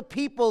instruct the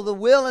people the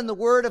will and the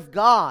word of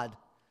God.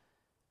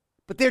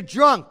 But they're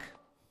drunk.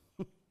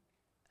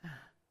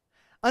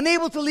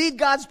 Unable to lead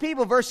God's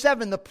people. Verse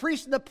 7, the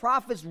priests and the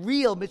prophets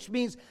reel, which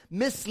means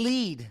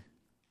mislead.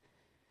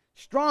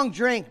 Strong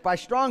drink, by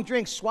strong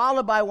drink,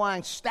 swallowed by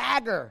wine,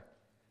 stagger.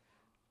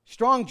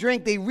 Strong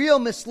drink, they reel,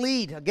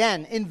 mislead.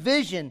 Again, in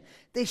vision,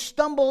 they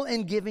stumble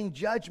in giving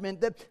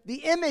judgment. The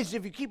image,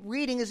 if you keep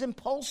reading, is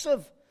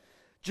impulsive.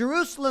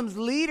 Jerusalem's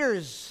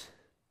leaders,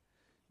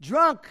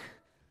 drunk,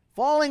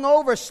 falling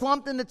over,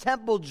 slumped in the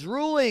temple,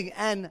 drooling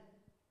and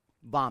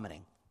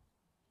vomiting.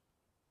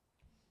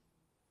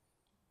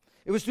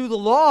 It was through the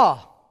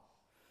law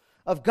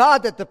of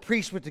God that the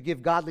priests were to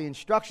give godly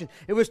instruction.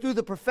 It was through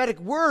the prophetic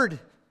word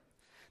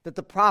that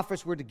the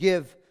prophets were to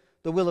give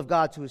the will of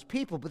God to his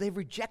people. But they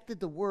rejected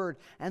the word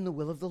and the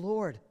will of the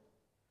Lord.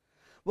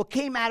 What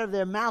came out of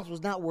their mouths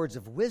was not words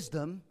of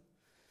wisdom,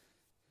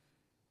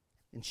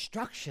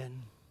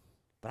 instruction,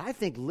 but I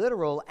think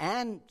literal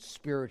and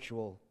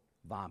spiritual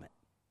vomit.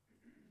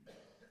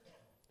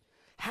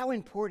 How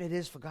important it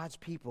is for God's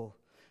people,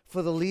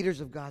 for the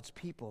leaders of God's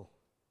people,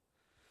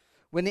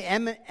 when the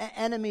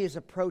enemy is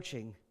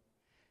approaching,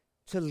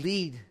 to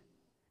lead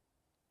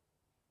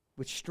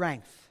with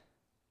strength.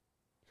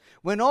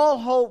 When all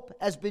hope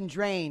has been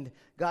drained,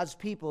 God's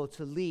people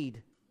to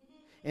lead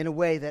in a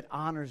way that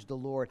honors the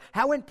Lord.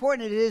 How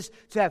important it is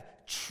to have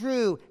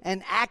true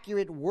and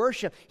accurate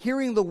worship,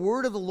 hearing the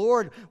word of the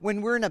Lord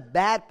when we're in a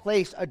bad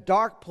place, a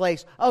dark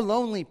place, a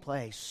lonely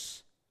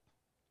place.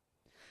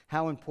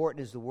 How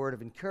important is the word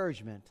of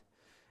encouragement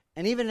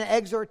and even an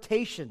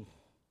exhortation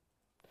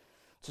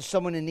to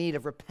someone in need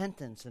of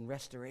repentance and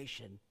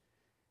restoration.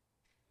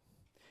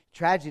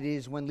 Tragedy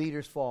is when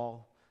leaders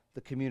fall,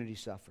 the community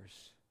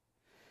suffers.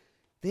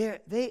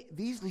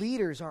 These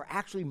leaders are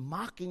actually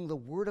mocking the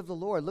word of the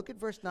Lord. Look at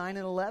verse 9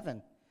 and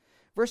 11.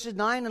 Verses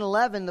 9 and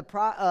 11, the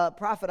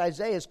prophet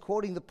Isaiah is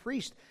quoting the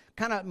priest,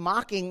 kind of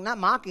mocking, not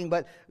mocking,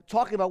 but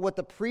talking about what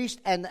the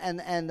priest and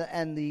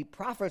the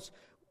prophet's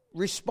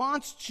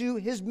response to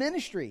his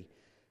ministry.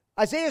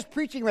 Isaiah is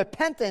preaching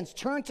repentance,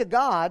 turn to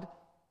God,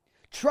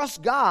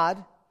 trust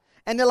God,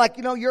 and they're like,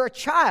 you're a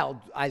child,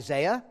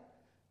 Isaiah.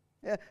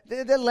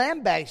 They're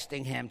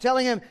lambasting him,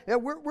 telling him,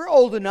 we're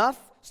old enough.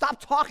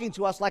 Stop talking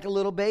to us like a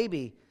little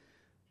baby.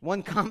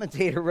 One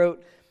commentator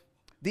wrote,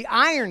 the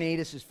irony,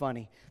 this is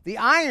funny, the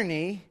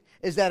irony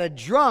is that a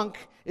drunk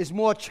is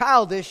more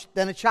childish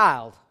than a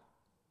child.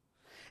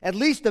 At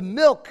least the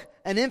milk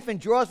an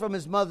infant draws from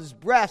his mother's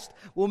breast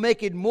will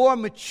make it more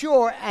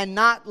mature and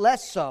not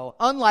less so,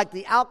 unlike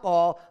the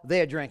alcohol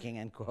they're drinking,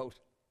 end quote.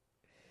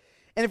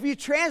 And if you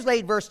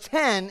translate verse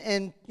 10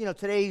 in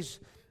today's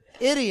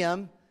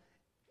idiom,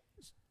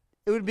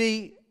 it would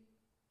be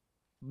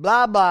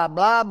blah, blah,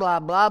 blah, blah,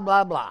 blah,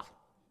 blah, blah.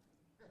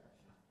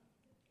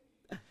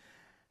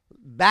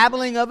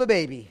 Babbling of a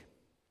baby.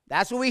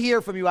 That's what we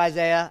hear from you,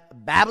 Isaiah.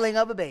 Babbling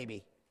of a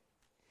baby.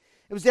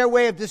 It was their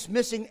way of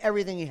dismissing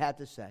everything he had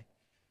to say.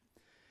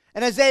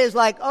 And Isaiah is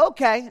like,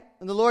 okay.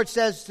 And the Lord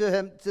says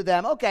to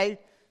them, okay,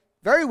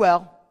 very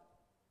well.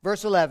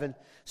 Verse 11,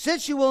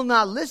 since you will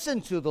not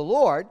listen to the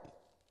Lord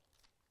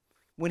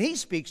when he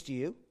speaks to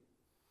you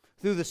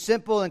through the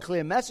simple and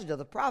clear message of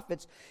the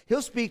prophets,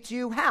 he'll speak to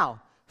you how?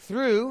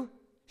 Through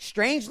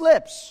strange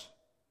lips,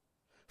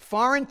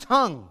 foreign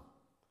tongue.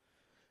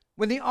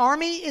 When the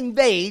army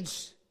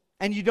invades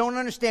and you don't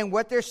understand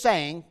what they're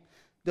saying,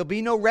 there'll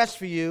be no rest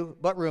for you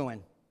but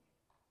ruin.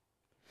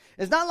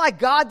 It's not like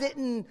God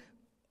didn't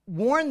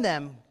warn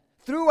them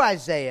through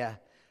Isaiah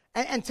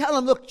and tell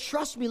them, look,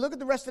 trust me. Look at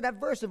the rest of that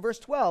verse in verse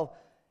 12.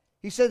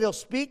 He said they'll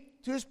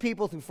speak to his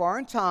people through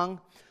foreign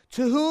tongue,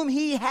 to whom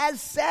he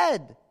has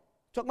said.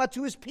 Talking about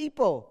to his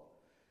people.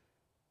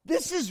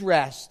 This is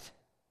rest.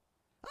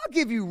 I'll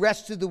give you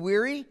rest to the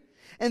weary,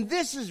 and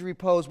this is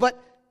repose.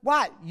 But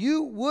what?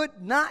 You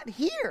would not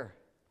hear.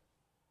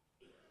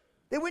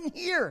 They wouldn't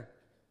hear.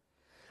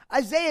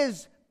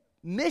 Isaiah's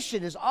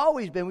mission has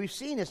always been, we've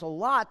seen this a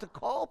lot, to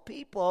call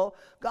people,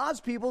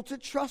 God's people, to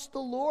trust the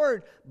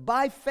Lord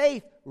by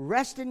faith,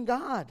 rest in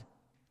God.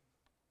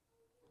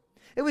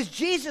 It was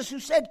Jesus who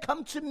said,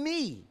 come to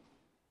me.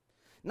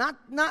 Not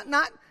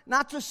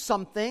to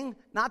something,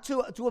 not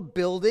to a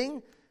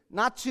building,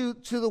 not to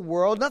the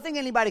world, nothing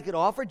anybody could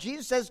offer.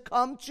 Jesus says,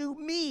 come to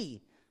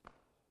me.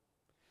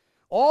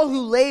 All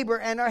who labor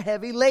and are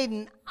heavy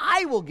laden,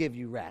 I will give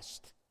you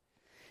rest.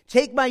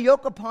 Take my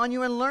yoke upon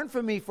you and learn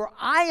from me, for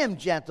I am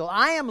gentle,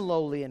 I am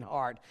lowly in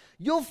heart.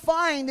 You'll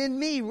find in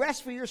me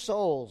rest for your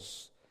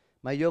souls.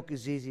 My yoke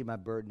is easy, my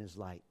burden is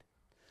light.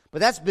 But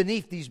that's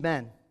beneath these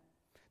men,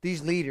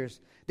 these leaders.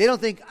 They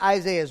don't think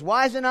Isaiah is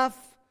wise enough.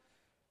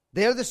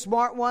 They're the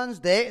smart ones.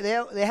 They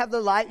have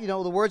the light,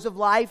 the words of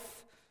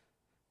life.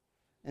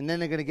 And then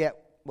they're going to get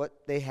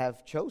what they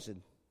have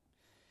chosen.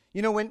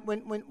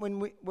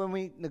 When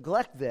we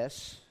neglect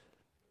this,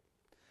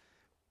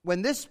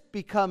 when this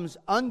becomes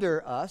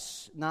under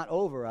us, not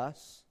over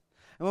us,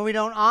 and when we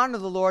don't honor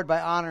the Lord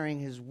by honoring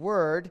His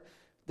word,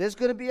 there's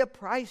going to be a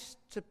price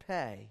to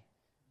pay.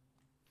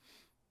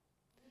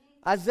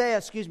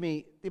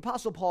 The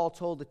Apostle Paul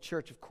told the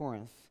church of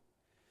Corinth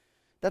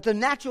that the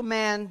natural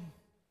man,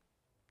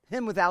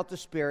 him without the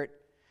Spirit,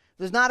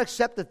 does not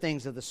accept the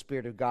things of the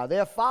Spirit of God. They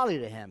are folly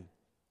to him.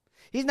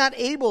 He's not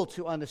able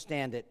to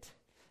understand it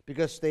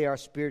because they are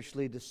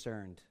spiritually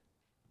discerned.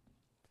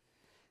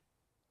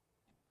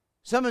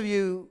 Some of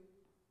you,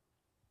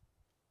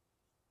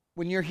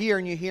 when you're here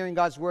and you're hearing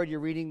God's word, you're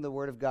reading the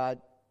word of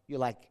God, you're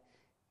like,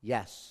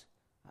 yes,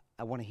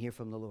 I want to hear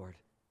from the Lord.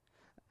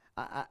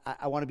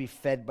 I want to be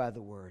fed by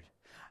the word.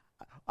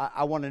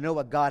 I want to know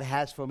what God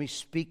has for me.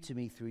 Speak to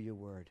me through your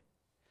word.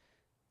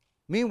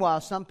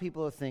 Meanwhile, some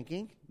people are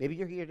thinking, maybe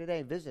you're here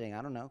today visiting,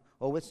 I don't know,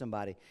 or with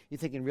somebody. You're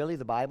thinking, really,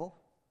 the Bible?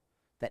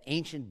 That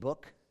ancient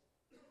book?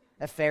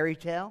 That fairy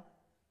tale?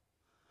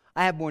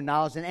 I have more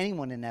knowledge than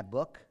anyone in that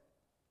book.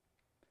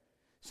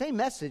 Same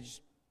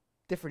message,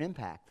 different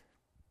impact.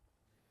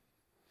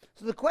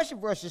 So the question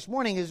for us this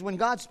morning is, when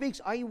God speaks,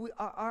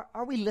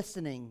 are we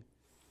listening?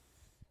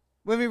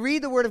 When we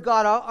read the Word of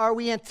God, are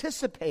we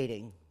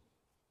anticipating?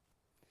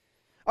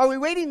 Are we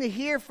waiting to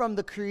hear from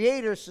the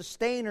Creator,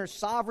 Sustainer,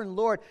 Sovereign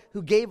Lord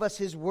who gave us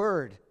His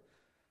Word?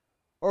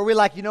 Or are we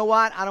like, you know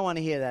what? I don't want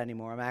to hear that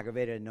anymore. I'm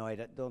aggravated and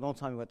annoyed. Don't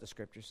tell me what the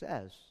Scripture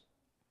says.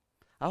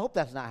 I hope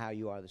that's not how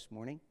you are this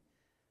morning.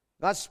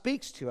 God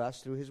speaks to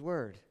us through His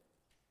Word.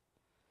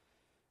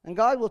 And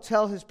God will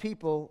tell His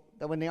people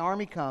that when the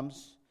army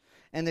comes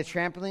and they're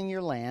trampling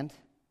your land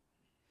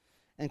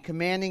and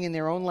commanding in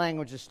their own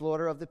language the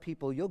slaughter of the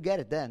people, you'll get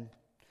it then.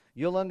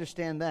 You'll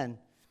understand then.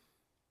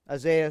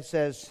 Isaiah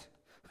says,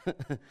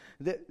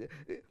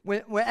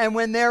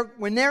 when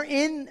they're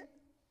in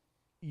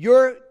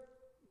your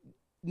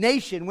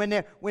nation, when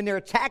they're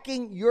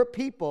attacking your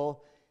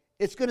people,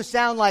 it's going to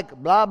sound like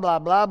blah, blah,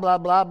 blah, blah,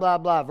 blah, blah,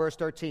 blah. Verse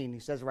 13, he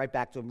says it right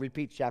back to him.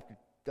 Repeats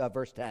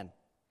verse 10.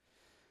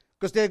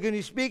 Because they're going to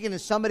be speaking in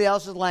somebody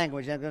else's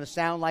language. And they're going to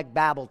sound like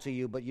babble to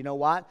you. But you know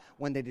what?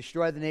 When they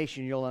destroy the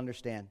nation, you'll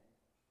understand.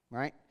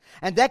 Right?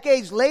 And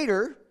decades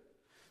later,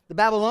 the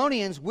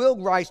Babylonians will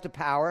rise to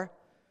power.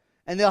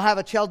 And they'll have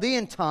a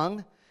Chaldean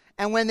tongue.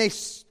 And when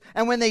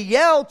they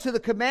yell to the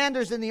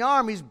commanders in the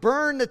armies,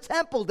 burn the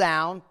temple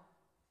down,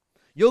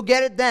 you'll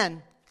get it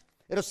then.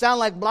 It'll sound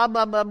like blah,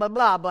 blah, blah, blah,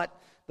 blah, but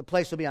the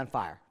place will be on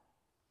fire.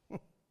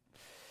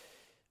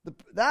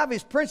 The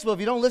obvious principle, if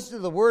you don't listen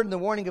to the word and the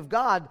warning of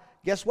God,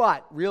 guess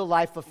what? Real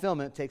life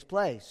fulfillment takes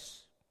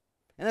place.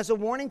 And that's a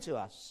warning to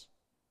us.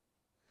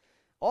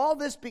 All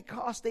this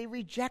because they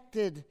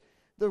rejected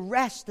the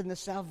rest and the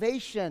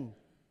salvation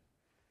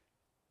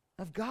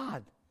of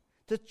God,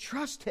 to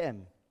trust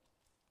Him.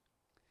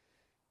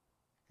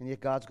 And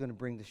yet God's going to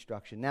bring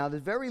destruction. Now,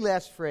 the very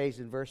last phrase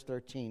in verse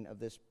 13 of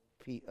this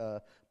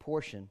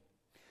portion,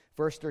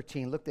 verse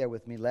 13, look there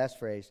with me, last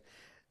phrase.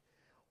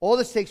 All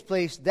this takes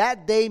place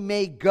that they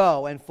may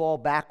go and fall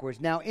backwards.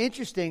 Now,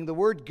 interesting, the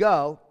word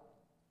go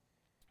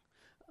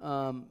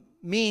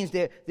means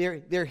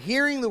they're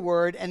hearing the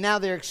word, and now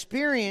they're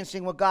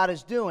experiencing what God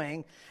is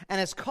doing, and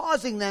it's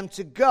causing them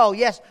to go,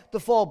 yes, to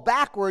fall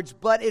backwards,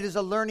 but it is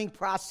a learning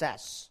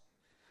process.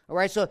 All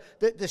right, so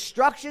the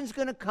destruction's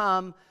going to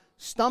come,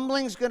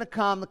 stumbling's going to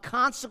come, the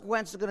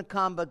consequences are going to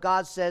come, but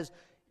God says,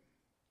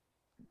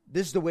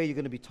 this is the way you're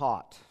going to be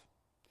taught.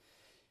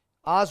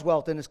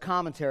 Oswalt, in his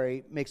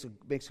commentary, makes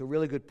a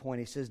really good point.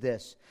 He says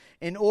this: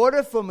 in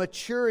order for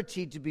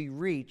maturity to be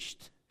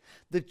reached,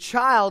 the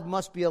child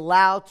must be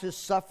allowed to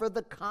suffer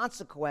the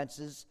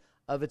consequences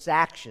of its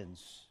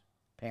actions.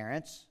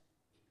 Parents.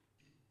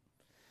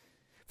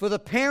 For the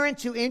parent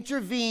to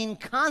intervene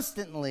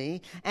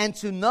constantly and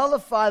to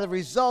nullify the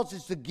results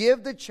is to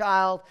give the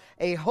child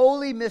a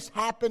wholly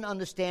mishapen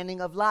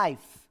understanding of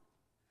life.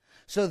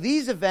 So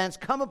these events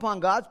come upon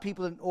God's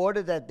people in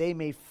order that they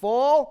may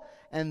fall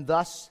and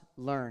thus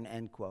learn,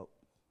 end quote.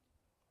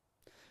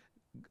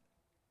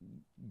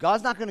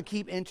 God's not going to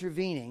keep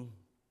intervening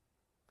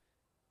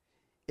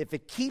if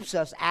it keeps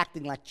us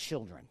acting like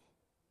children.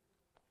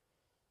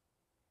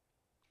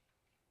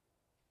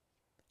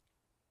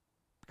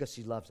 Because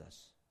He loves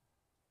us.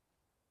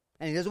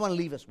 And He doesn't want to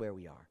leave us where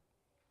we are.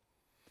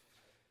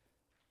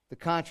 The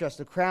contrast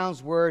of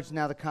crowns, words,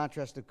 now the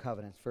contrast of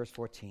covenants. Verse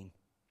 14.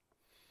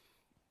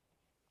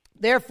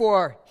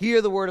 Therefore,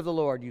 hear the word of the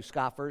Lord, you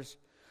scoffers,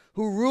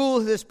 who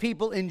rule this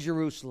people in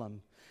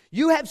Jerusalem.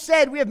 You have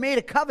said, we have made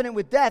a covenant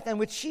with death and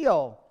with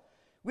Sheol.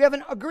 We have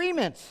an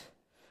agreement.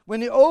 When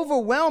the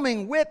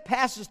overwhelming whip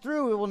passes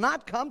through, it will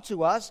not come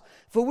to us,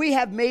 for we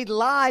have made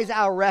lies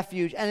our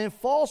refuge, and in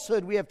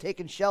falsehood we have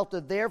taken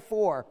shelter.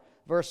 Therefore,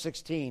 verse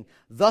 16,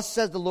 thus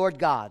says the Lord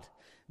God,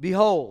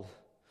 behold,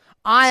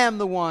 I am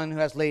the one who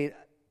has laid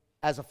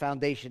as a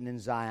foundation in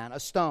Zion, a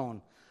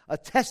stone, a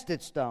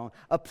tested stone,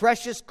 a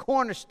precious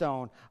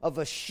cornerstone of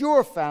a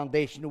sure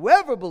foundation.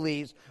 Whoever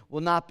believes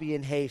will not be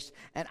in haste.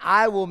 And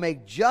I will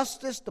make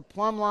justice the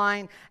plumb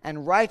line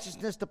and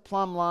righteousness the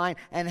plumb line,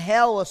 and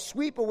hell will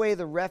sweep away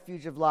the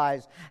refuge of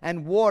lies,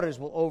 and waters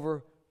will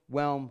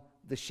overwhelm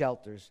the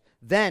shelters.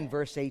 Then,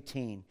 verse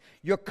 18,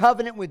 your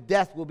covenant with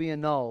death will be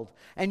annulled,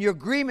 and your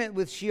agreement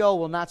with Sheol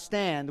will not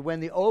stand.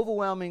 When the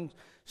overwhelming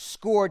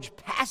scourge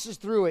passes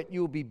through it, you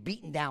will be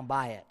beaten down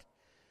by it.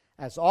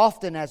 As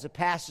often as it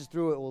passes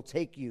through, it will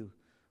take you.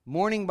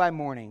 Morning by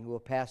morning, it will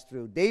pass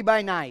through. Day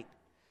by night,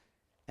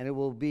 and it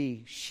will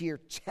be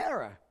sheer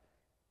terror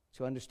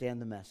to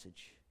understand the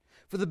message.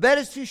 For the bed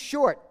is too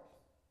short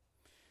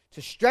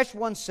to stretch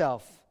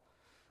oneself,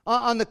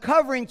 on the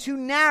covering too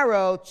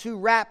narrow to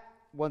wrap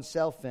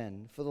oneself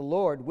in. For the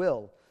Lord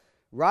will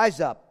rise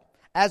up,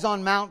 as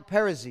on Mount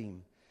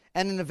Perazim,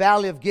 and in the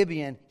valley of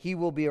Gibeon he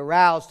will be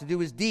aroused to do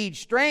his deed.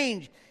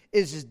 Strange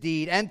is his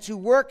deed, and to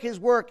work his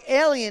work.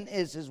 Alien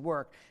is his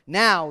work.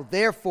 Now,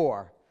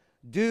 therefore,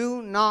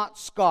 do not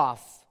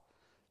scoff,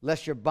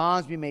 lest your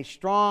bonds be made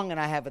strong, and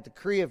I have a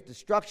decree of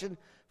destruction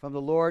from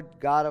the Lord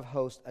God of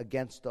hosts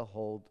against the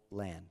whole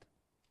land.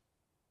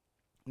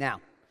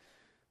 Now,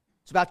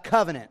 it's about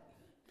covenant.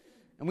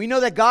 And we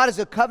know that God is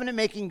a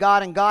covenant-making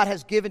God, and God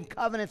has given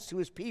covenants to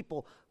his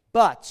people.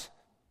 But,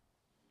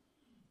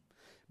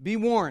 be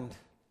warned,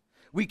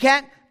 we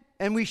can't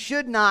and we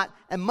should not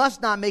and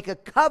must not make a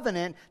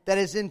covenant that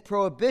is in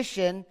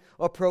prohibition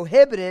or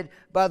prohibited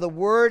by the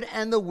word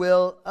and the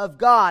will of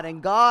God.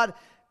 And God,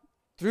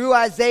 through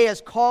Isaiah,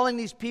 is calling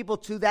these people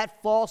to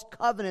that false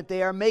covenant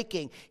they are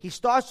making. He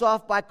starts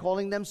off by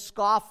calling them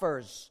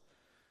scoffers,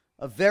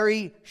 a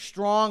very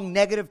strong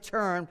negative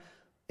term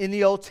in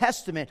the Old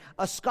Testament.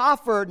 A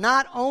scoffer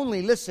not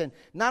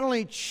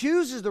only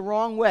chooses the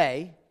wrong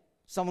way,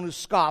 someone who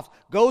scoffs,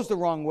 goes the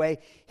wrong way,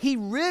 he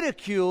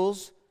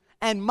ridicules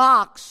and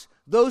mocks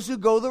those who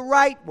go the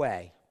right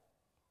way.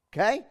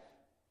 Okay?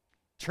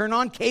 Turn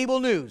on cable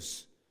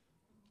news.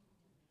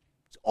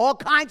 It's all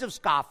kinds of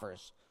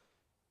scoffers.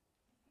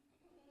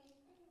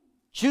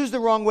 Choose the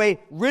wrong way,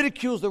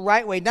 ridicules the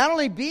right way. Not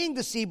only being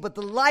deceived, but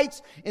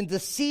delights in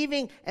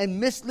deceiving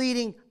and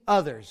misleading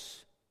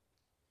others.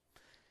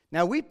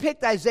 Now, we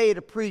picked Isaiah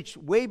to preach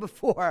way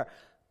before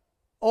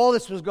all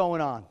this was going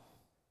on.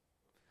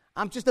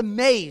 I'm just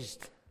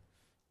amazed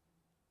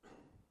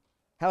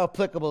how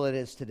applicable it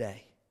is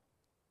today.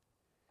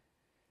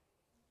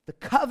 The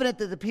covenant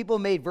that the people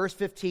made, verse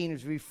 15,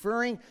 is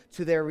referring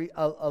to their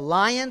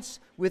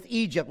alliance with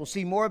Egypt. We'll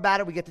see more about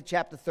it when we get to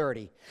chapter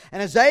 30.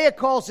 And Isaiah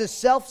calls this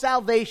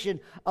self-salvation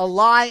a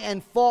lie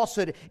and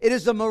falsehood. It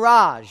is a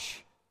mirage.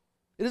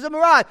 It is a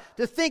mirage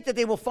to think that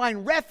they will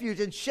find refuge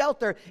and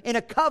shelter in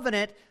a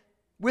covenant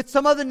with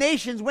some other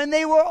nations when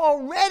they were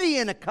already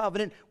in a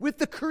covenant with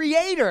the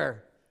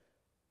Creator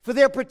for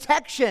their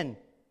protection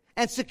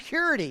and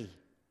security.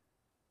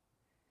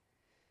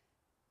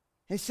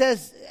 It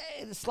says,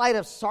 a slight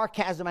of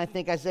sarcasm, I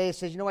think, Isaiah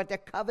says, you know what,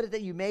 that covenant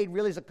that you made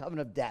really is a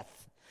covenant of death.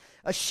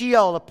 A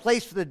Sheol, a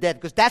place for the dead,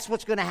 because that's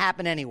what's going to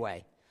happen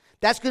anyway.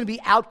 That's going to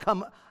be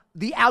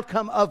the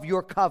outcome of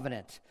your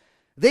covenant.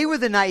 They were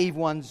the naive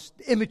ones,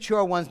 the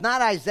immature ones,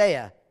 not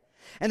Isaiah.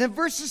 And then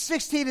verses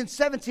 16 and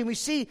 17, we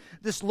see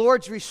this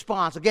Lord's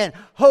response. Again,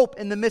 hope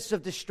in the midst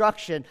of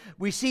destruction.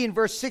 We see in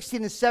verse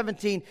 16 and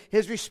 17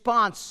 his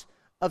response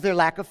of their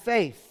lack of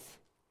faith.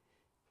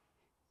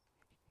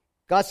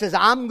 God says,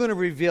 I'm going to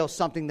reveal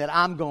something that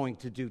I'm going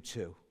to do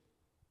too.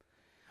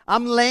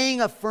 I'm laying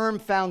a firm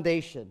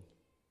foundation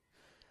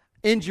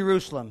in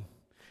Jerusalem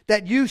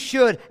that you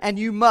should and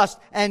you must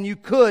and you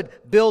could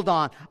build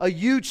on. A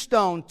huge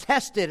stone,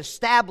 tested,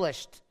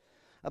 established,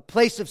 a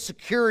place of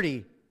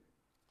security,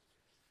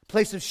 a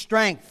place of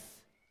strength.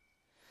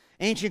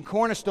 Ancient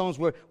cornerstones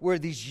were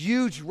these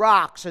huge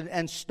rocks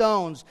and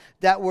stones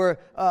that were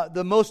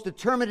the most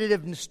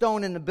determinative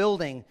stone in the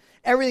building.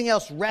 Everything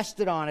else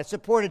rested on it,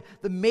 supported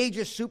the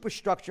major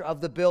superstructure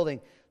of the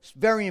building. It's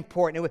very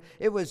important.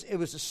 It was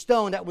a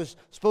stone that was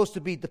supposed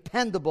to be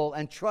dependable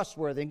and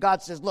trustworthy. And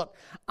God says, look,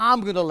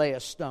 I'm going to lay a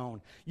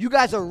stone. You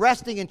guys are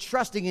resting and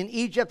trusting in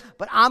Egypt,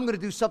 but I'm going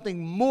to do something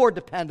more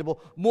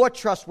dependable, more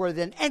trustworthy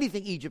than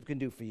anything Egypt can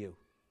do for you.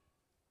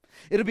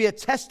 It'll be a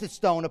tested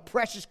stone, a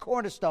precious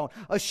cornerstone,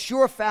 a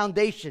sure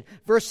foundation.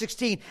 Verse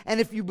 16, and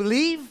if you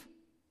believe,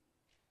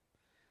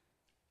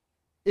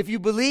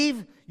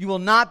 you will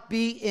not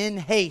be in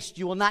haste.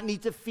 You will not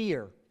need to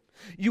fear.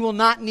 You will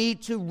not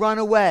need to run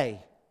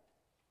away.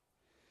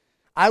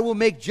 I will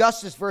make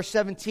justice, verse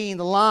 17,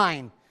 the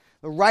line,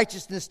 the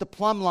righteousness, the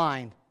plumb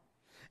line.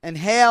 And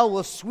hail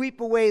will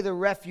sweep away the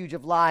refuge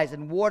of lies,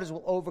 and waters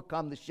will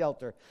overcome the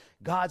shelter.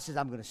 God says,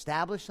 I'm going to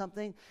establish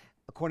something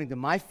according to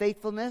my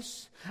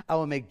faithfulness. I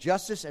will make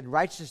justice and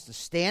righteousness the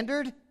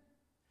standard.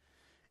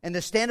 And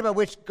the standard by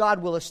which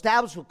God will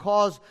establish will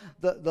cause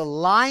the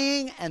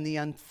lying and the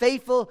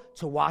unfaithful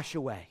to wash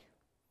away.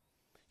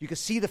 You can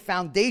see the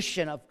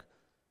foundation of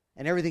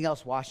and everything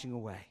else washing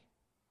away.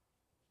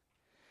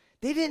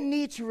 They didn't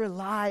need to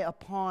rely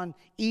upon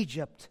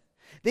Egypt.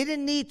 They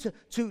didn't need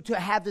to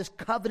have this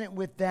covenant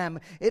with them.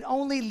 It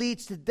only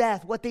leads to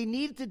death. What they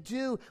needed to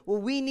do,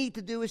 what we need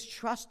to do is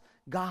trust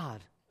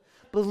God.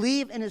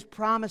 Believe in His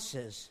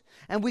promises.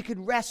 And we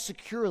could rest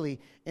securely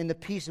in the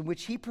peace in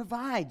which He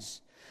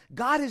provides.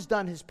 God has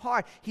done His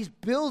part. He's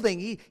building.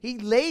 He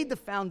laid the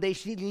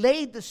foundation. He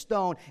laid the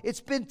stone.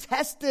 It's been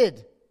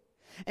tested.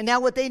 And now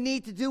what they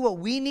need to do, what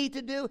we need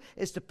to do,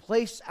 is to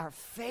place our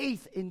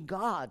faith in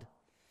God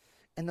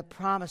and the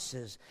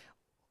promises.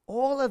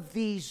 All of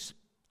these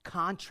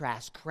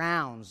contrasts,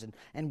 crowns,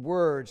 and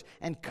words,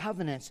 and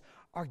covenants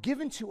are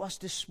given to us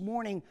this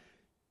morning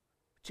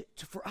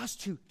for us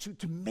to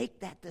make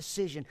that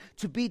decision,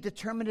 to be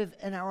determinative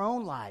in our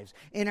own lives,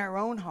 in our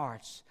own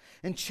hearts,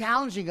 and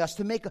challenging us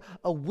to make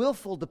a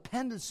willful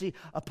dependency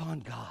upon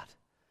God.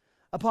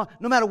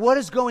 No matter what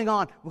is going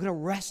on, we're going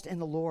to rest in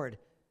the Lord.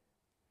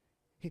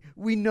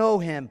 We know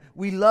Him.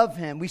 We love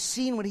Him. We've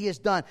seen what He has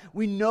done.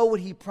 We know what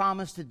He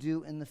promised to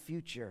do in the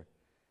future.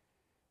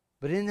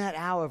 But in that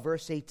hour,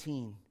 verse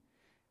 18,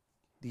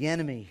 the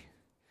enemy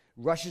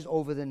rushes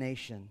over the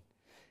nation.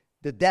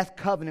 The death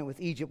covenant with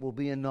Egypt will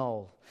be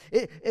annulled.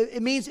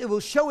 It means it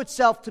will show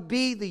itself to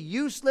be the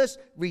useless,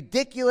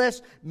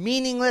 ridiculous,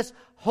 meaningless,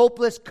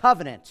 hopeless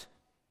covenant.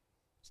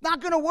 It's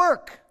not going to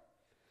work.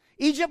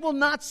 Egypt will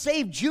not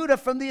save Judah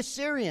from the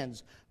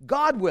Assyrians.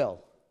 God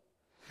will.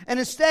 And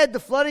instead, the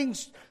flooding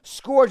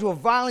scourge will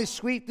violently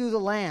sweep through the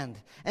land.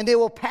 And they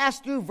will pass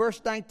through,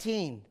 verse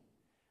 19.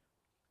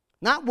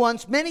 Not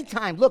once, many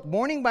times. Look,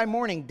 morning by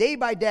morning, day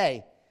by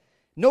day.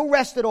 No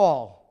rest at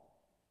all.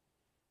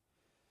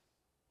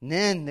 And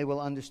then they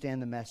will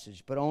understand the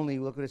message. But only,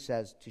 look what it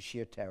says, to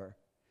sheer terror.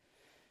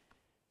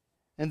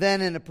 And then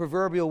in a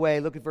proverbial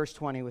way, look at verse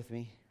 20 with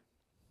me.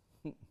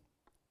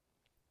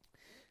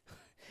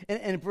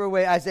 In a proverbial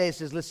way, Isaiah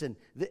says, listen,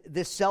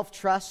 this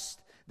self-trust,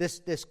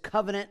 this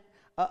covenant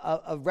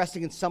of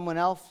resting in someone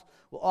else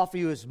will offer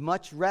you as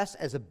much rest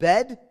as a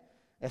bed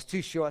that's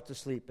too short to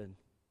sleep in.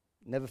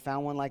 Never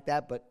found one like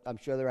that, but I'm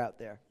sure they're out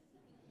there.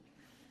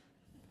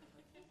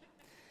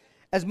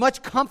 As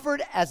much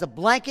comfort as a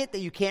blanket that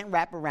you can't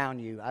wrap around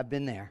you. I've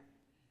been there.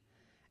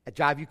 It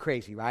drives you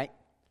crazy, right?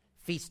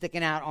 Feet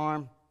sticking out,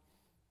 arm.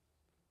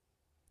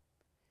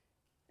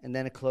 And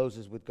then it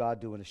closes with God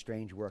doing a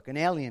strange work, an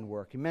alien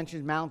work. He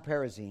mentions Mount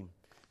Perazim,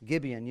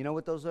 Gibeon. You know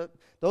what those are?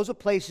 Those are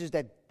places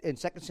that in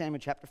 2 Samuel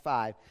chapter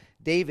 5,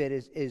 David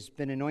is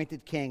been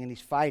anointed king and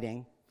he's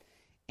fighting,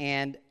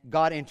 and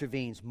God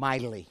intervenes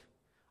mightily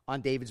on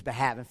David's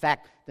behalf. In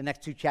fact, the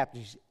next 2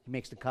 chapters, he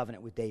makes the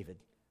covenant with David.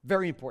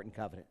 Very important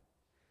covenant.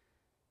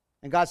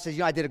 And God says,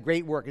 I did a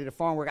great work. I did a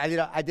foreign work.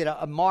 I did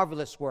a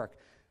marvelous work.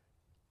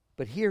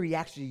 But here he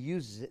actually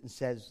uses it and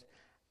says,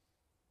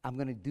 I'm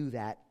going to do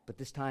that, but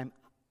this time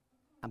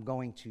I'm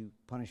going to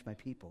punish my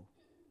people.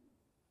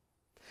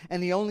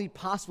 And the only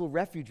possible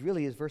refuge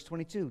really is verse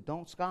 22.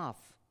 Don't scoff.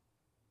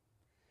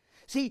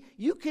 See,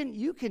 you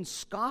can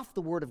scoff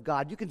the word of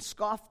God. You can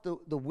scoff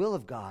the will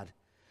of God.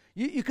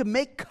 You can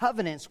make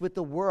covenants with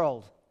the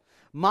world,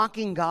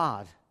 mocking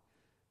God,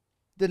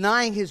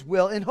 denying His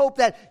will, in hope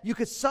that you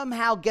could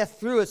somehow get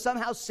through it,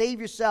 somehow save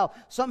yourself,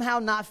 somehow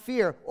not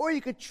fear. Or you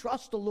could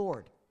trust the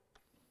Lord.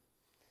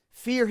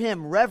 Fear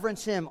Him,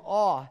 reverence Him,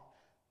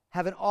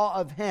 have an awe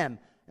of Him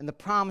and the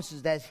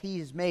promises that He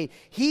has made.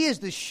 He is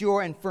the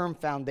sure and firm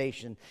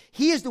foundation.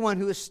 He is the one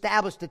who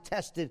established the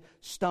tested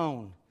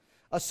stone,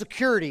 a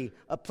security,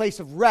 a place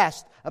of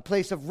rest, a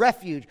place of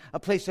refuge, a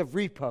place of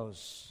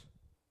repose.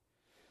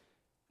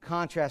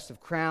 Contrast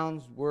of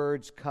crowns,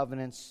 words,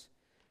 covenants,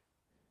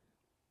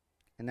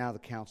 and now the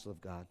counsel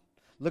of God.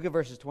 Look at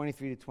verses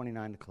 23 to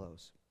 29 to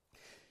close.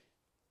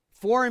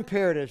 4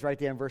 imperatives right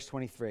there in verse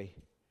 23.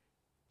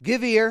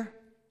 Give ear,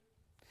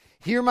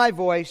 hear my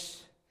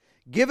voice,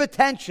 give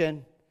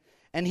attention,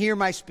 and hear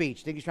my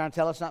speech. Think He's trying to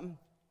tell us something?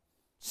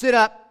 Sit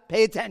up,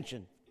 pay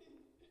attention.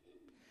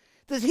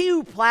 Does he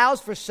who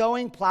plows for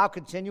sowing plow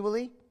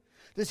continually?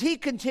 Does he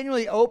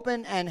continually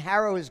open and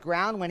harrow his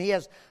ground when he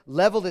has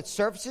leveled its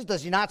surfaces?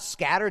 Does he not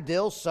scatter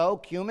dill, sow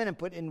cumin, and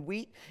put in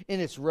wheat in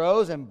its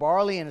rows, and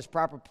barley in its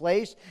proper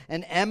place,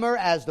 and emmer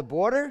as the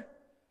border?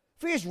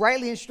 For he is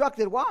rightly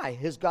instructed. Why?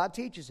 His God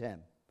teaches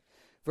him.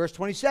 Verse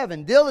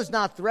 27, dill is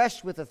not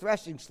threshed with a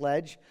threshing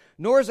sledge,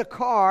 nor is a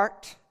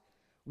cart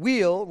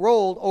wheel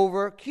rolled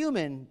over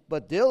cumin,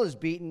 but dill is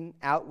beaten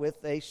out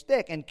with a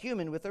stick, and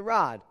cumin with a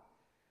rod.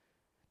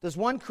 Does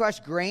one crush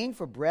grain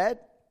for bread?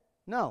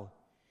 No.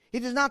 He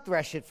does not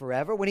thresh it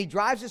forever. When he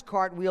drives his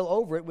cart wheel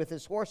over it with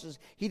his horses,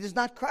 he does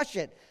not crush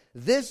it.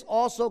 This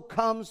also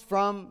comes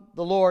from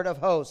the Lord of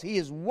hosts. He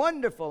is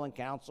wonderful in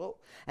counsel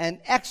and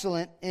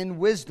excellent in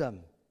wisdom.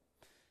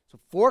 So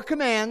 4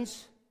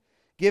 commands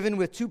given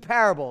with 2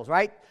 parables,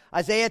 right?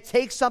 Isaiah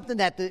takes something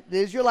that the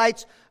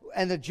Israelites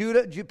and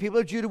the people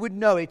of Judah would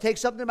know. He takes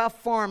something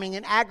about farming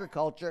and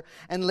agriculture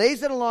and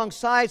lays it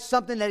alongside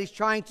something that he's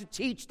trying to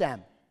teach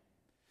them.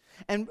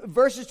 And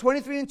verses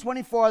 23 and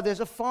 24, there's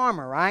a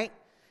farmer, right?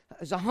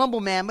 There's a humble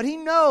man, but he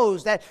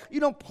knows that you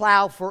don't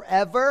plow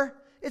forever.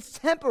 It's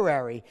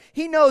temporary.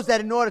 He knows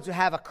that in order to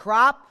have a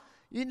crop,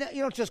 you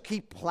don't just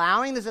keep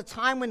plowing. There's a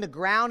time when the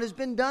ground has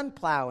been done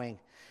plowing.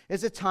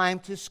 There's a time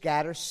to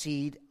scatter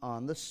seed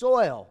on the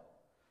soil.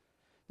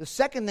 The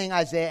second thing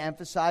Isaiah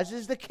emphasizes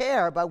is the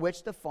care by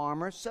which the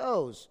farmer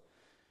sows.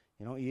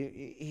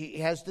 He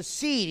has the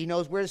seed. He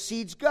knows where the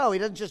seeds go. He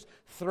doesn't just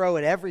throw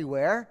it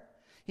everywhere.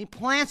 He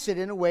plants it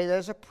in a way that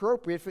is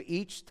appropriate for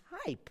each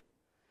type.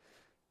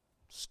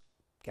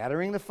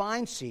 Scattering the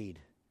fine seed,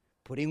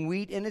 putting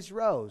wheat in its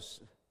rows.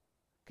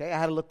 Okay, I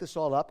had to look this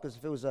all up because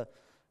if it was a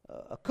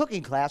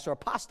cooking class or a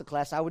pasta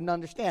class, I wouldn't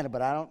understand it,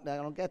 but I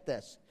don't get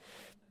this.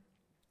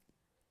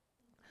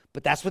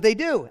 But that's what they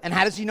do. And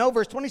how does he know?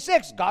 Verse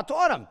 26, God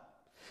taught him.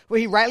 Well,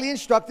 he rightly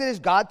instructed as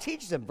God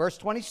teaches him. Verse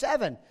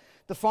 27,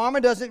 the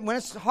farmer doesn't, when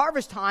it's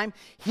harvest time,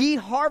 he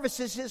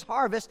harvests his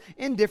harvest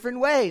in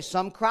different ways.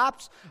 Some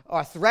crops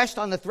are threshed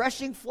on the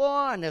threshing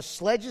floor and their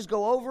sledges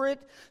go over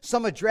it.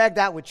 Some are dragged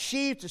out with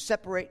sheaves to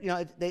separate,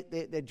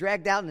 they're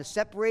dragged out and they're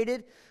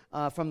separated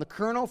from the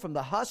kernel, from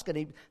the husk.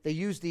 And they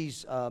use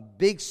these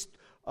big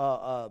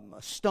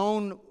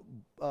stone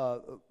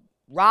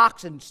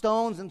rocks and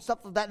stones and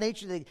stuff of that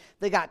nature.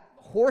 They got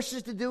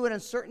horses to do it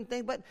and certain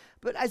things.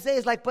 But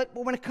Isaiah's like, but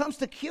when it comes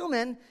to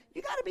cumin,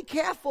 you got to be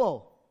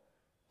careful.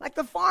 Like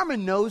the farmer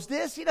knows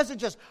this. He doesn't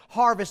just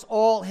harvest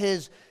all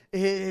his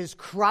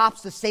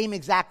crops the same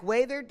exact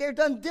way. They're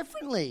done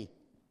differently.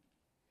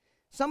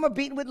 Some are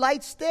beaten with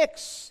light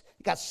sticks.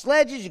 You got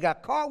sledges, you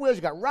got cartwheels,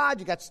 you got rods,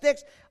 you got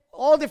sticks.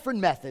 All different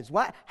methods.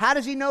 How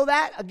does he know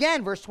that?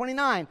 Again, verse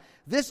 29.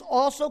 This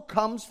also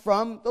comes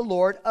from the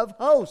Lord of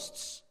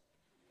hosts.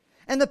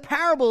 And the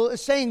parable is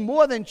saying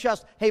more than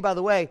just, hey, by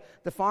the way,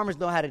 the farmers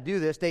know how to do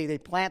this. They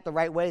plant the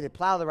right way. They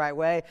plow the right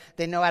way.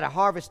 They know how to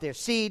harvest their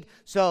seed.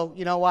 So,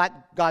 you know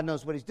what? God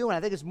knows what he's doing.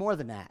 I think it's more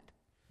than that.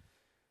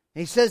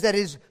 He says that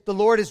the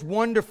Lord is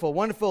wonderful,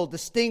 wonderful,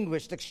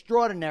 distinguished,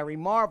 extraordinary,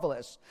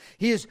 marvelous.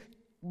 He is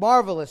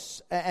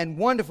marvelous and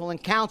wonderful in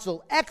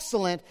counsel,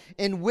 excellent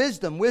in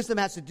wisdom. Wisdom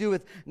has to do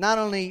with not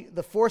only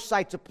the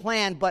foresight to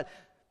plan, but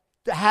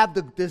to have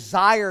the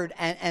desired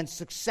and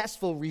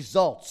successful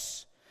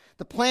results.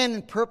 The plan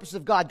and purpose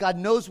of God. God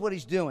knows what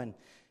he's doing.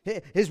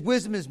 His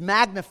wisdom is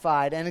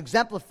magnified and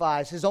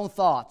exemplifies his own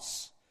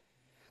thoughts.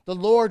 The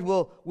Lord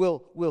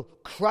will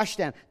crush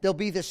them. There'll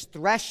be this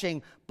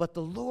threshing, but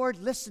the Lord,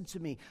 listen to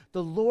me,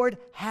 the Lord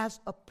has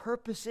a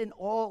purpose in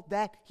all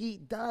that he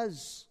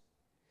does.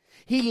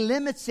 He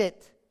limits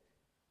it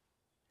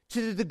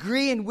to the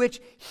degree in which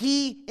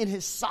he, in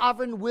his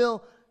sovereign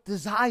will,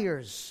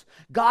 desires.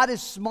 God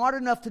is smart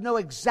enough to know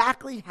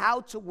exactly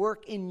how to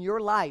work in your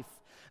life.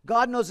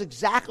 God knows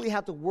exactly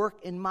how to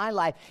work in my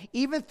life,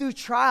 even through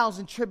trials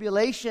and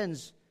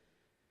tribulations.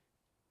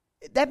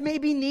 That may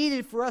be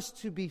needed for us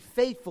to be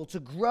faithful,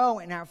 to grow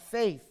in our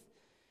faith,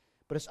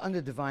 but it's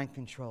under divine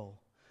control.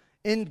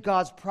 In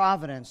God's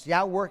providence, the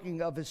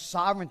outworking of his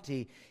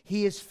sovereignty,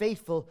 he is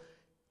faithful.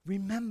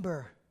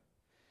 Remember,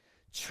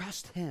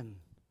 trust him.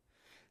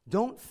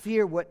 Don't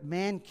fear what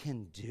man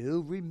can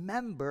do.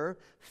 Remember,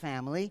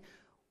 family,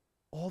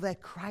 all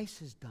that Christ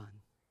has done.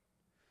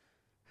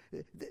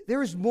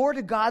 There is more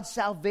to God's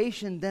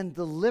salvation than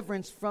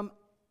deliverance from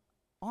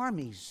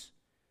armies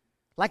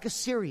like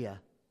Assyria.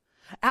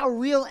 Our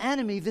real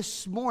enemy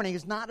this morning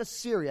is not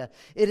Assyria.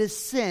 It is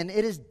sin.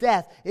 It is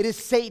death. It is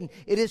Satan.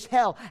 It is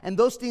hell. And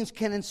those things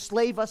can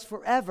enslave us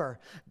forever.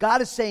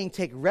 God is saying,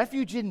 take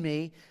refuge in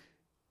me.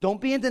 Don't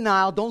be in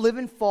denial. Don't live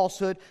in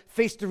falsehood.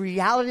 Face the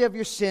reality of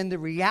your sin, the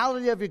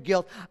reality of your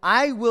guilt.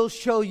 I will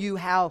show you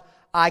how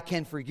I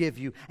can forgive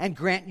you and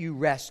grant you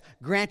rest,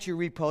 grant you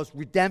repose,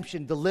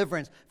 redemption,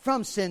 deliverance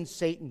from sin,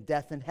 Satan,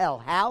 death, and hell.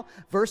 How?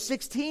 Verse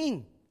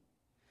 16.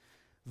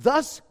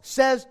 Thus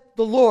says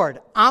the Lord,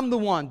 I'm the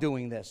one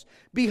doing this.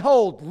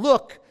 Behold,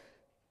 look,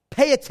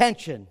 pay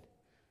attention.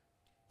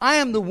 I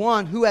am the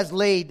one who has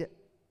laid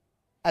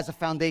as a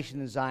foundation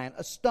in Zion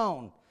a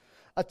stone,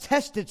 a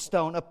tested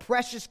stone, a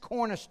precious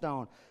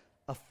cornerstone,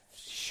 a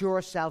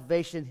sure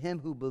salvation.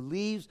 Him who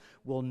believes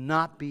will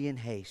not be in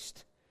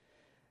haste.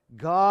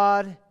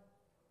 God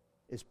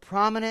is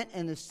prominent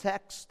in this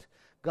text.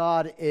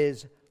 God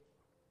is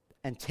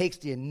and takes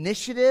the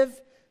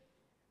initiative.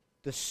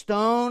 The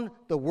stone,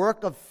 the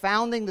work of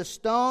founding the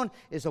stone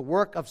is a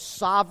work of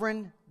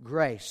sovereign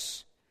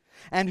grace.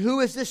 And who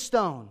is this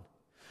stone?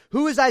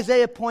 Who is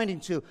Isaiah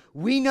pointing to?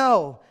 We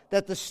know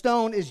that the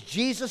stone is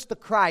Jesus the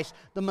Christ,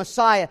 the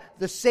Messiah,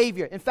 the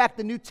Savior. In fact,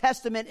 the New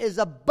Testament is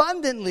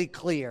abundantly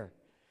clear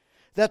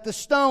that the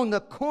stone, the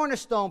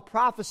cornerstone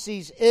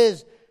prophecies,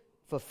 is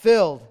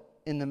fulfilled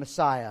in the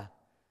Messiah,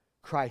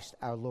 Christ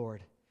our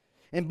Lord.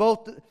 In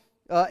both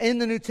in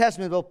the New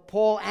Testament, both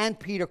Paul and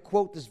Peter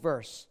quote this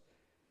verse.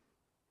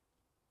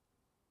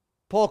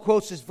 Paul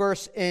quotes this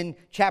verse in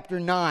chapter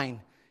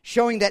 9,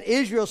 showing that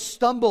Israel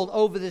stumbled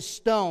over this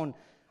stone,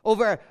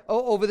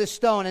 over this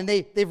stone, and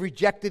they've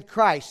rejected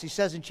Christ. He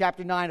says in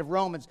chapter 9 of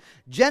Romans,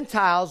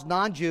 Gentiles,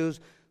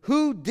 non-Jews,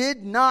 who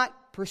did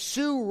not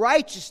pursue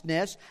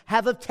righteousness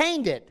have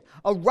obtained it.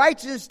 A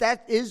righteousness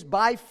that is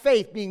by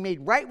faith, being made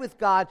right with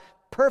God,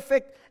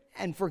 perfect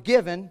and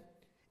forgiven,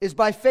 is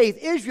by faith.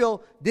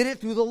 Israel did it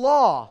through the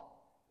law,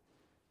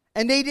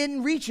 and they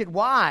didn't reach it.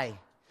 Why?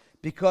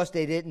 Because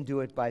they didn't do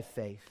it by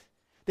faith.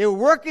 They were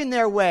working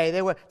their way.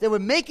 They were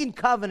making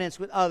covenants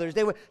with others.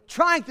 They were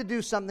trying to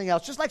do something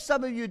else, just like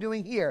some of you are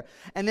doing here.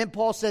 And then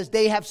Paul says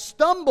they have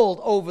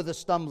stumbled over the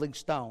stumbling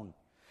stone.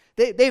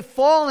 They've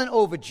fallen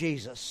over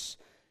Jesus,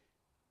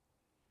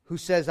 who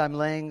says, I'm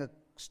laying a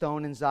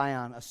stone in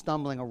Zion, a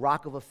stumbling, a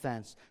rock of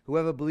offense.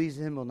 Whoever believes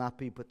in him will not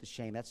be put to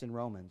shame. That's in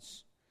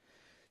Romans.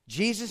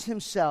 Jesus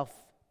himself,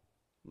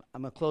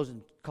 I'm going to close in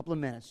a couple of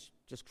minutes.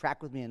 Just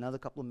track with me another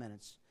couple of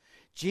minutes.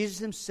 Jesus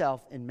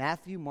himself in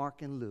Matthew,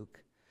 Mark, and Luke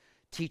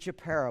teach a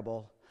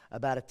parable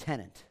about a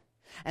tenant.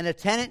 And a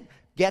tenant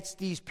gets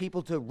these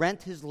people to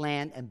rent his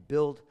land and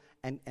build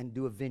and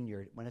do a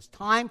vineyard. When it's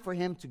time for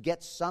him to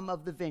get some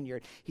of the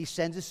vineyard, he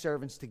sends his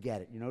servants to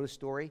get it. You know the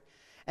story?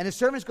 And his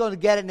servants go to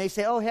get it, and they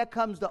say, oh, here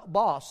comes the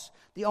boss,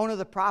 the owner of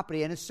the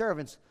property, and his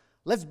servants.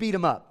 Let's beat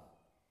him up.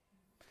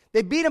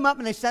 They beat him up,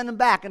 and they send him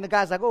back. And the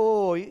guy's like,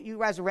 oh, you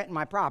guys are renting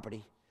my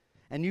property.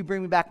 And you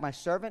bring me back my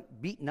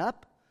servant beaten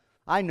up?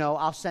 I know,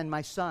 I'll send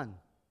my son.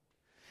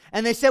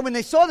 And they said when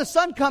they saw the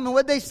son coming,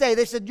 what did they say?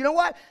 They said, you know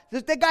what?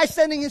 The guy's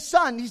sending his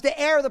son. He's the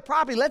heir of the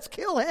property. Let's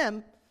kill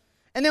him,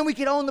 and then we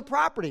can own the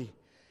property.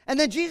 And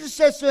then Jesus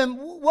says to him,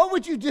 what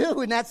would you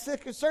do in that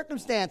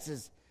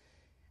circumstances?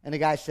 And the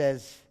guy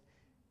says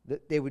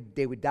that they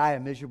would die a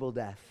miserable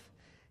death.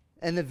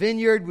 And the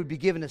vineyard would be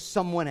given to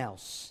someone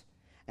else.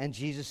 And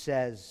Jesus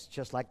says,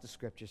 just like the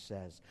scripture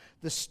says,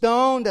 the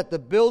stone that the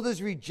builders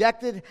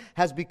rejected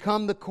has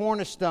become the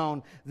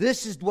cornerstone.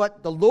 This is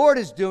what the Lord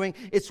is doing.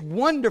 It's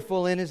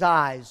wonderful in his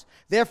eyes.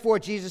 Therefore,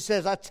 Jesus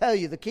says, I tell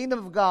you, the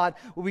kingdom of God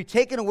will be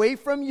taken away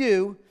from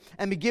you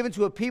and be given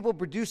to a people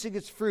producing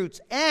its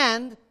fruits.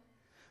 And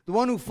the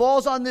one who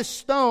falls on this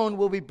stone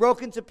will be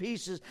broken to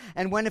pieces.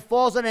 And when it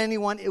falls on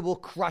anyone, it will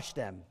crush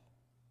them.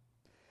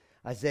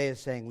 Isaiah is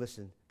saying,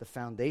 listen, the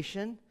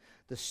foundation,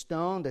 the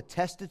stone, the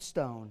tested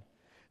stone,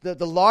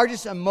 the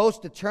largest and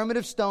most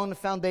determinative stone, the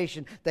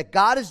foundation that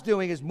God is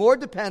doing is more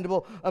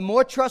dependable and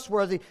more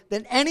trustworthy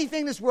than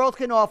anything this world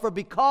can offer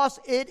because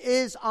it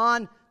is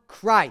on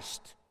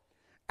Christ,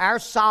 our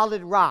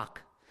solid rock.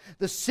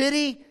 The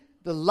city,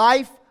 the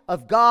life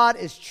of God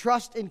is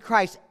trust in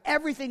Christ.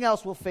 Everything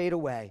else will fade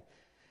away.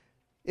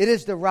 It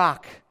is the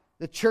rock,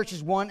 the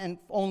church's one and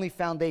only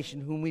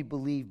foundation, whom we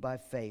believe by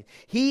faith.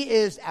 He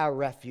is our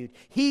refuge.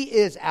 He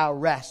is our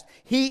rest.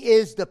 He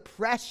is the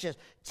precious,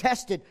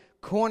 tested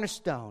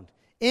cornerstone.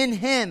 In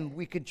him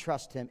we can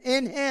trust him.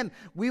 In him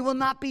we will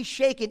not be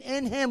shaken.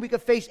 In him we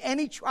can face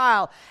any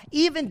trial,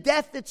 even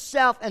death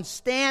itself, and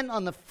stand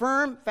on the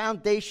firm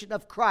foundation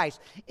of Christ.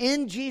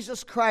 In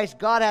Jesus Christ,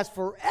 God has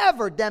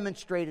forever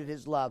demonstrated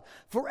his love,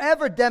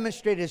 forever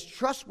demonstrated his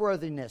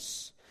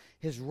trustworthiness,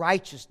 his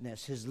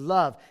righteousness, his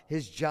love,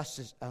 his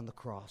justice on the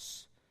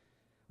cross.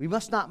 We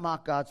must not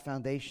mock God's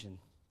foundation.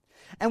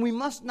 And we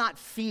must not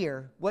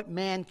fear what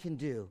man can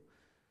do.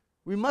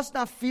 We must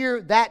not fear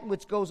that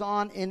which goes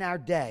on in our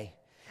day.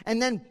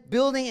 And then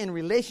building in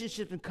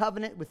relationships and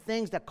covenant with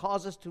things that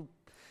cause us to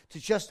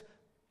just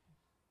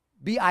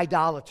be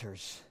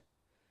idolaters.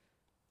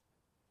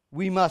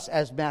 We must,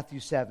 as Matthew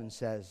 7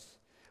 says,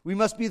 we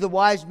must be the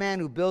wise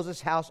man who builds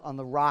his house on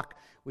the rock,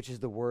 which is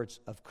the words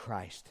of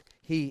Christ.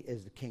 He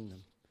is the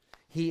kingdom.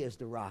 He is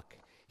the rock.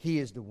 He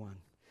is the one.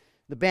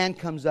 The band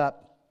comes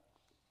up.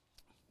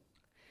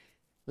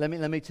 Let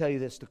me tell you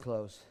this to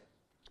close.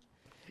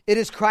 It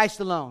is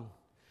Christ alone.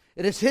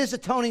 It is his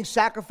atoning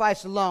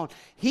sacrifice alone.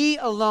 He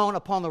alone,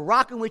 upon the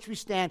rock in which we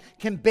stand,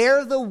 can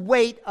bear the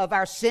weight of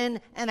our sin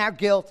and our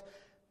guilt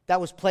that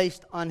was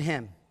placed on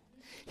him.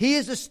 He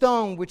is a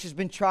stone which has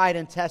been tried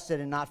and tested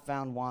and not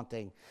found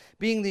wanting.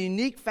 Being the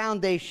unique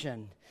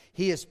foundation,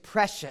 he is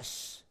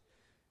precious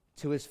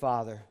to his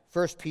Father.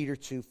 1 Peter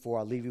 2:4.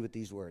 I'll leave you with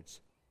these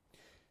words.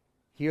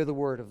 Hear the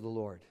word of the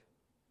Lord.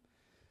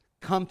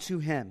 Come to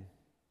him,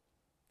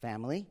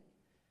 family.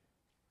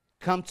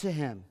 Come to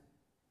him,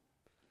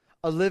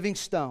 a living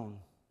stone,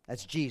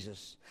 that's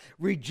Jesus,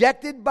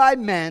 rejected by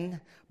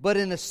men, but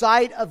in the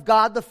sight of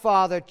God the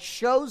Father,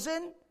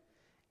 chosen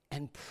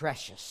and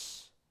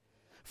precious.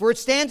 For it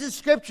stands in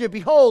Scripture,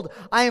 behold,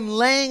 I am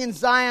laying in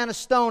Zion a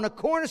stone, a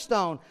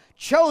cornerstone,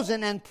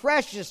 chosen and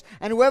precious,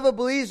 and whoever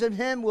believes in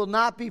him will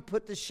not be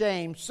put to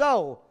shame.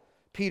 So,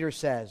 Peter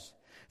says,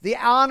 the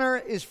honor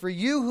is for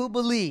you who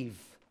believe.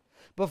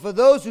 But for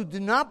those who do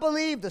not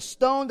believe, the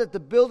stone that the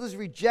builders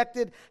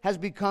rejected has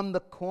become the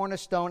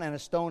cornerstone and a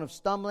stone of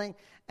stumbling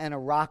and a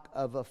rock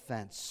of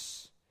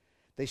offense.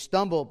 They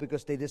stumble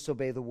because they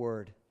disobey the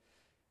word,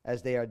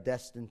 as they are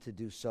destined to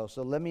do so.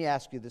 So let me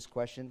ask you this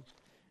question,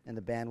 and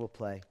the band will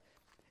play.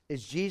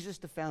 Is Jesus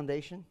the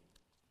foundation?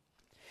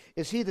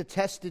 Is he the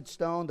tested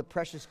stone, the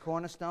precious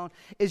cornerstone?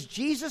 Is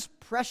Jesus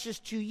precious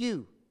to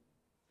you?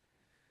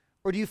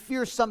 Or do you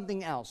fear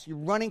something else? You're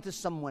running to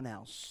someone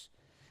else.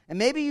 And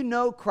maybe you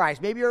know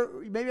Christ. Maybe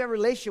you have a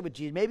relationship with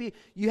Jesus. Maybe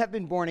you have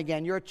been born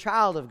again. You're a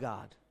child of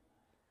God.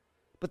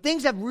 But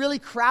things have really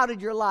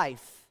crowded your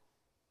life.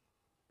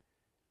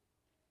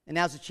 And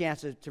now's a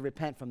chance to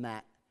repent from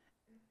that,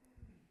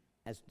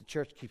 as the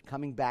church keeps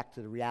coming back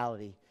to the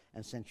reality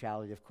and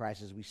centrality of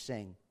Christ as we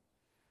sing,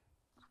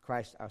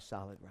 Christ our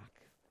solid rock.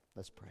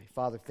 Let's pray.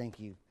 Father, thank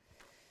you.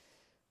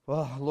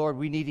 Oh, Lord,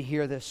 we need to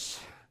hear this.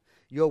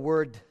 Your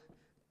word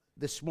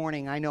this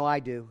morning, I know I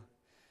do.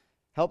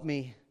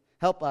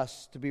 Help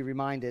us to be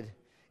reminded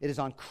it is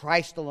on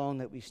Christ alone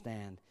that we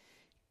stand.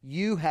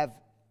 You have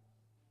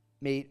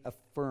made a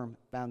firm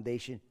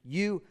foundation.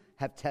 You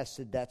have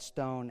tested that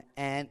stone,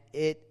 and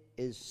it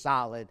is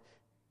solid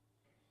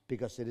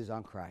because it is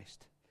on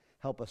Christ.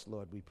 Help us,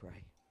 Lord, we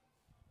pray.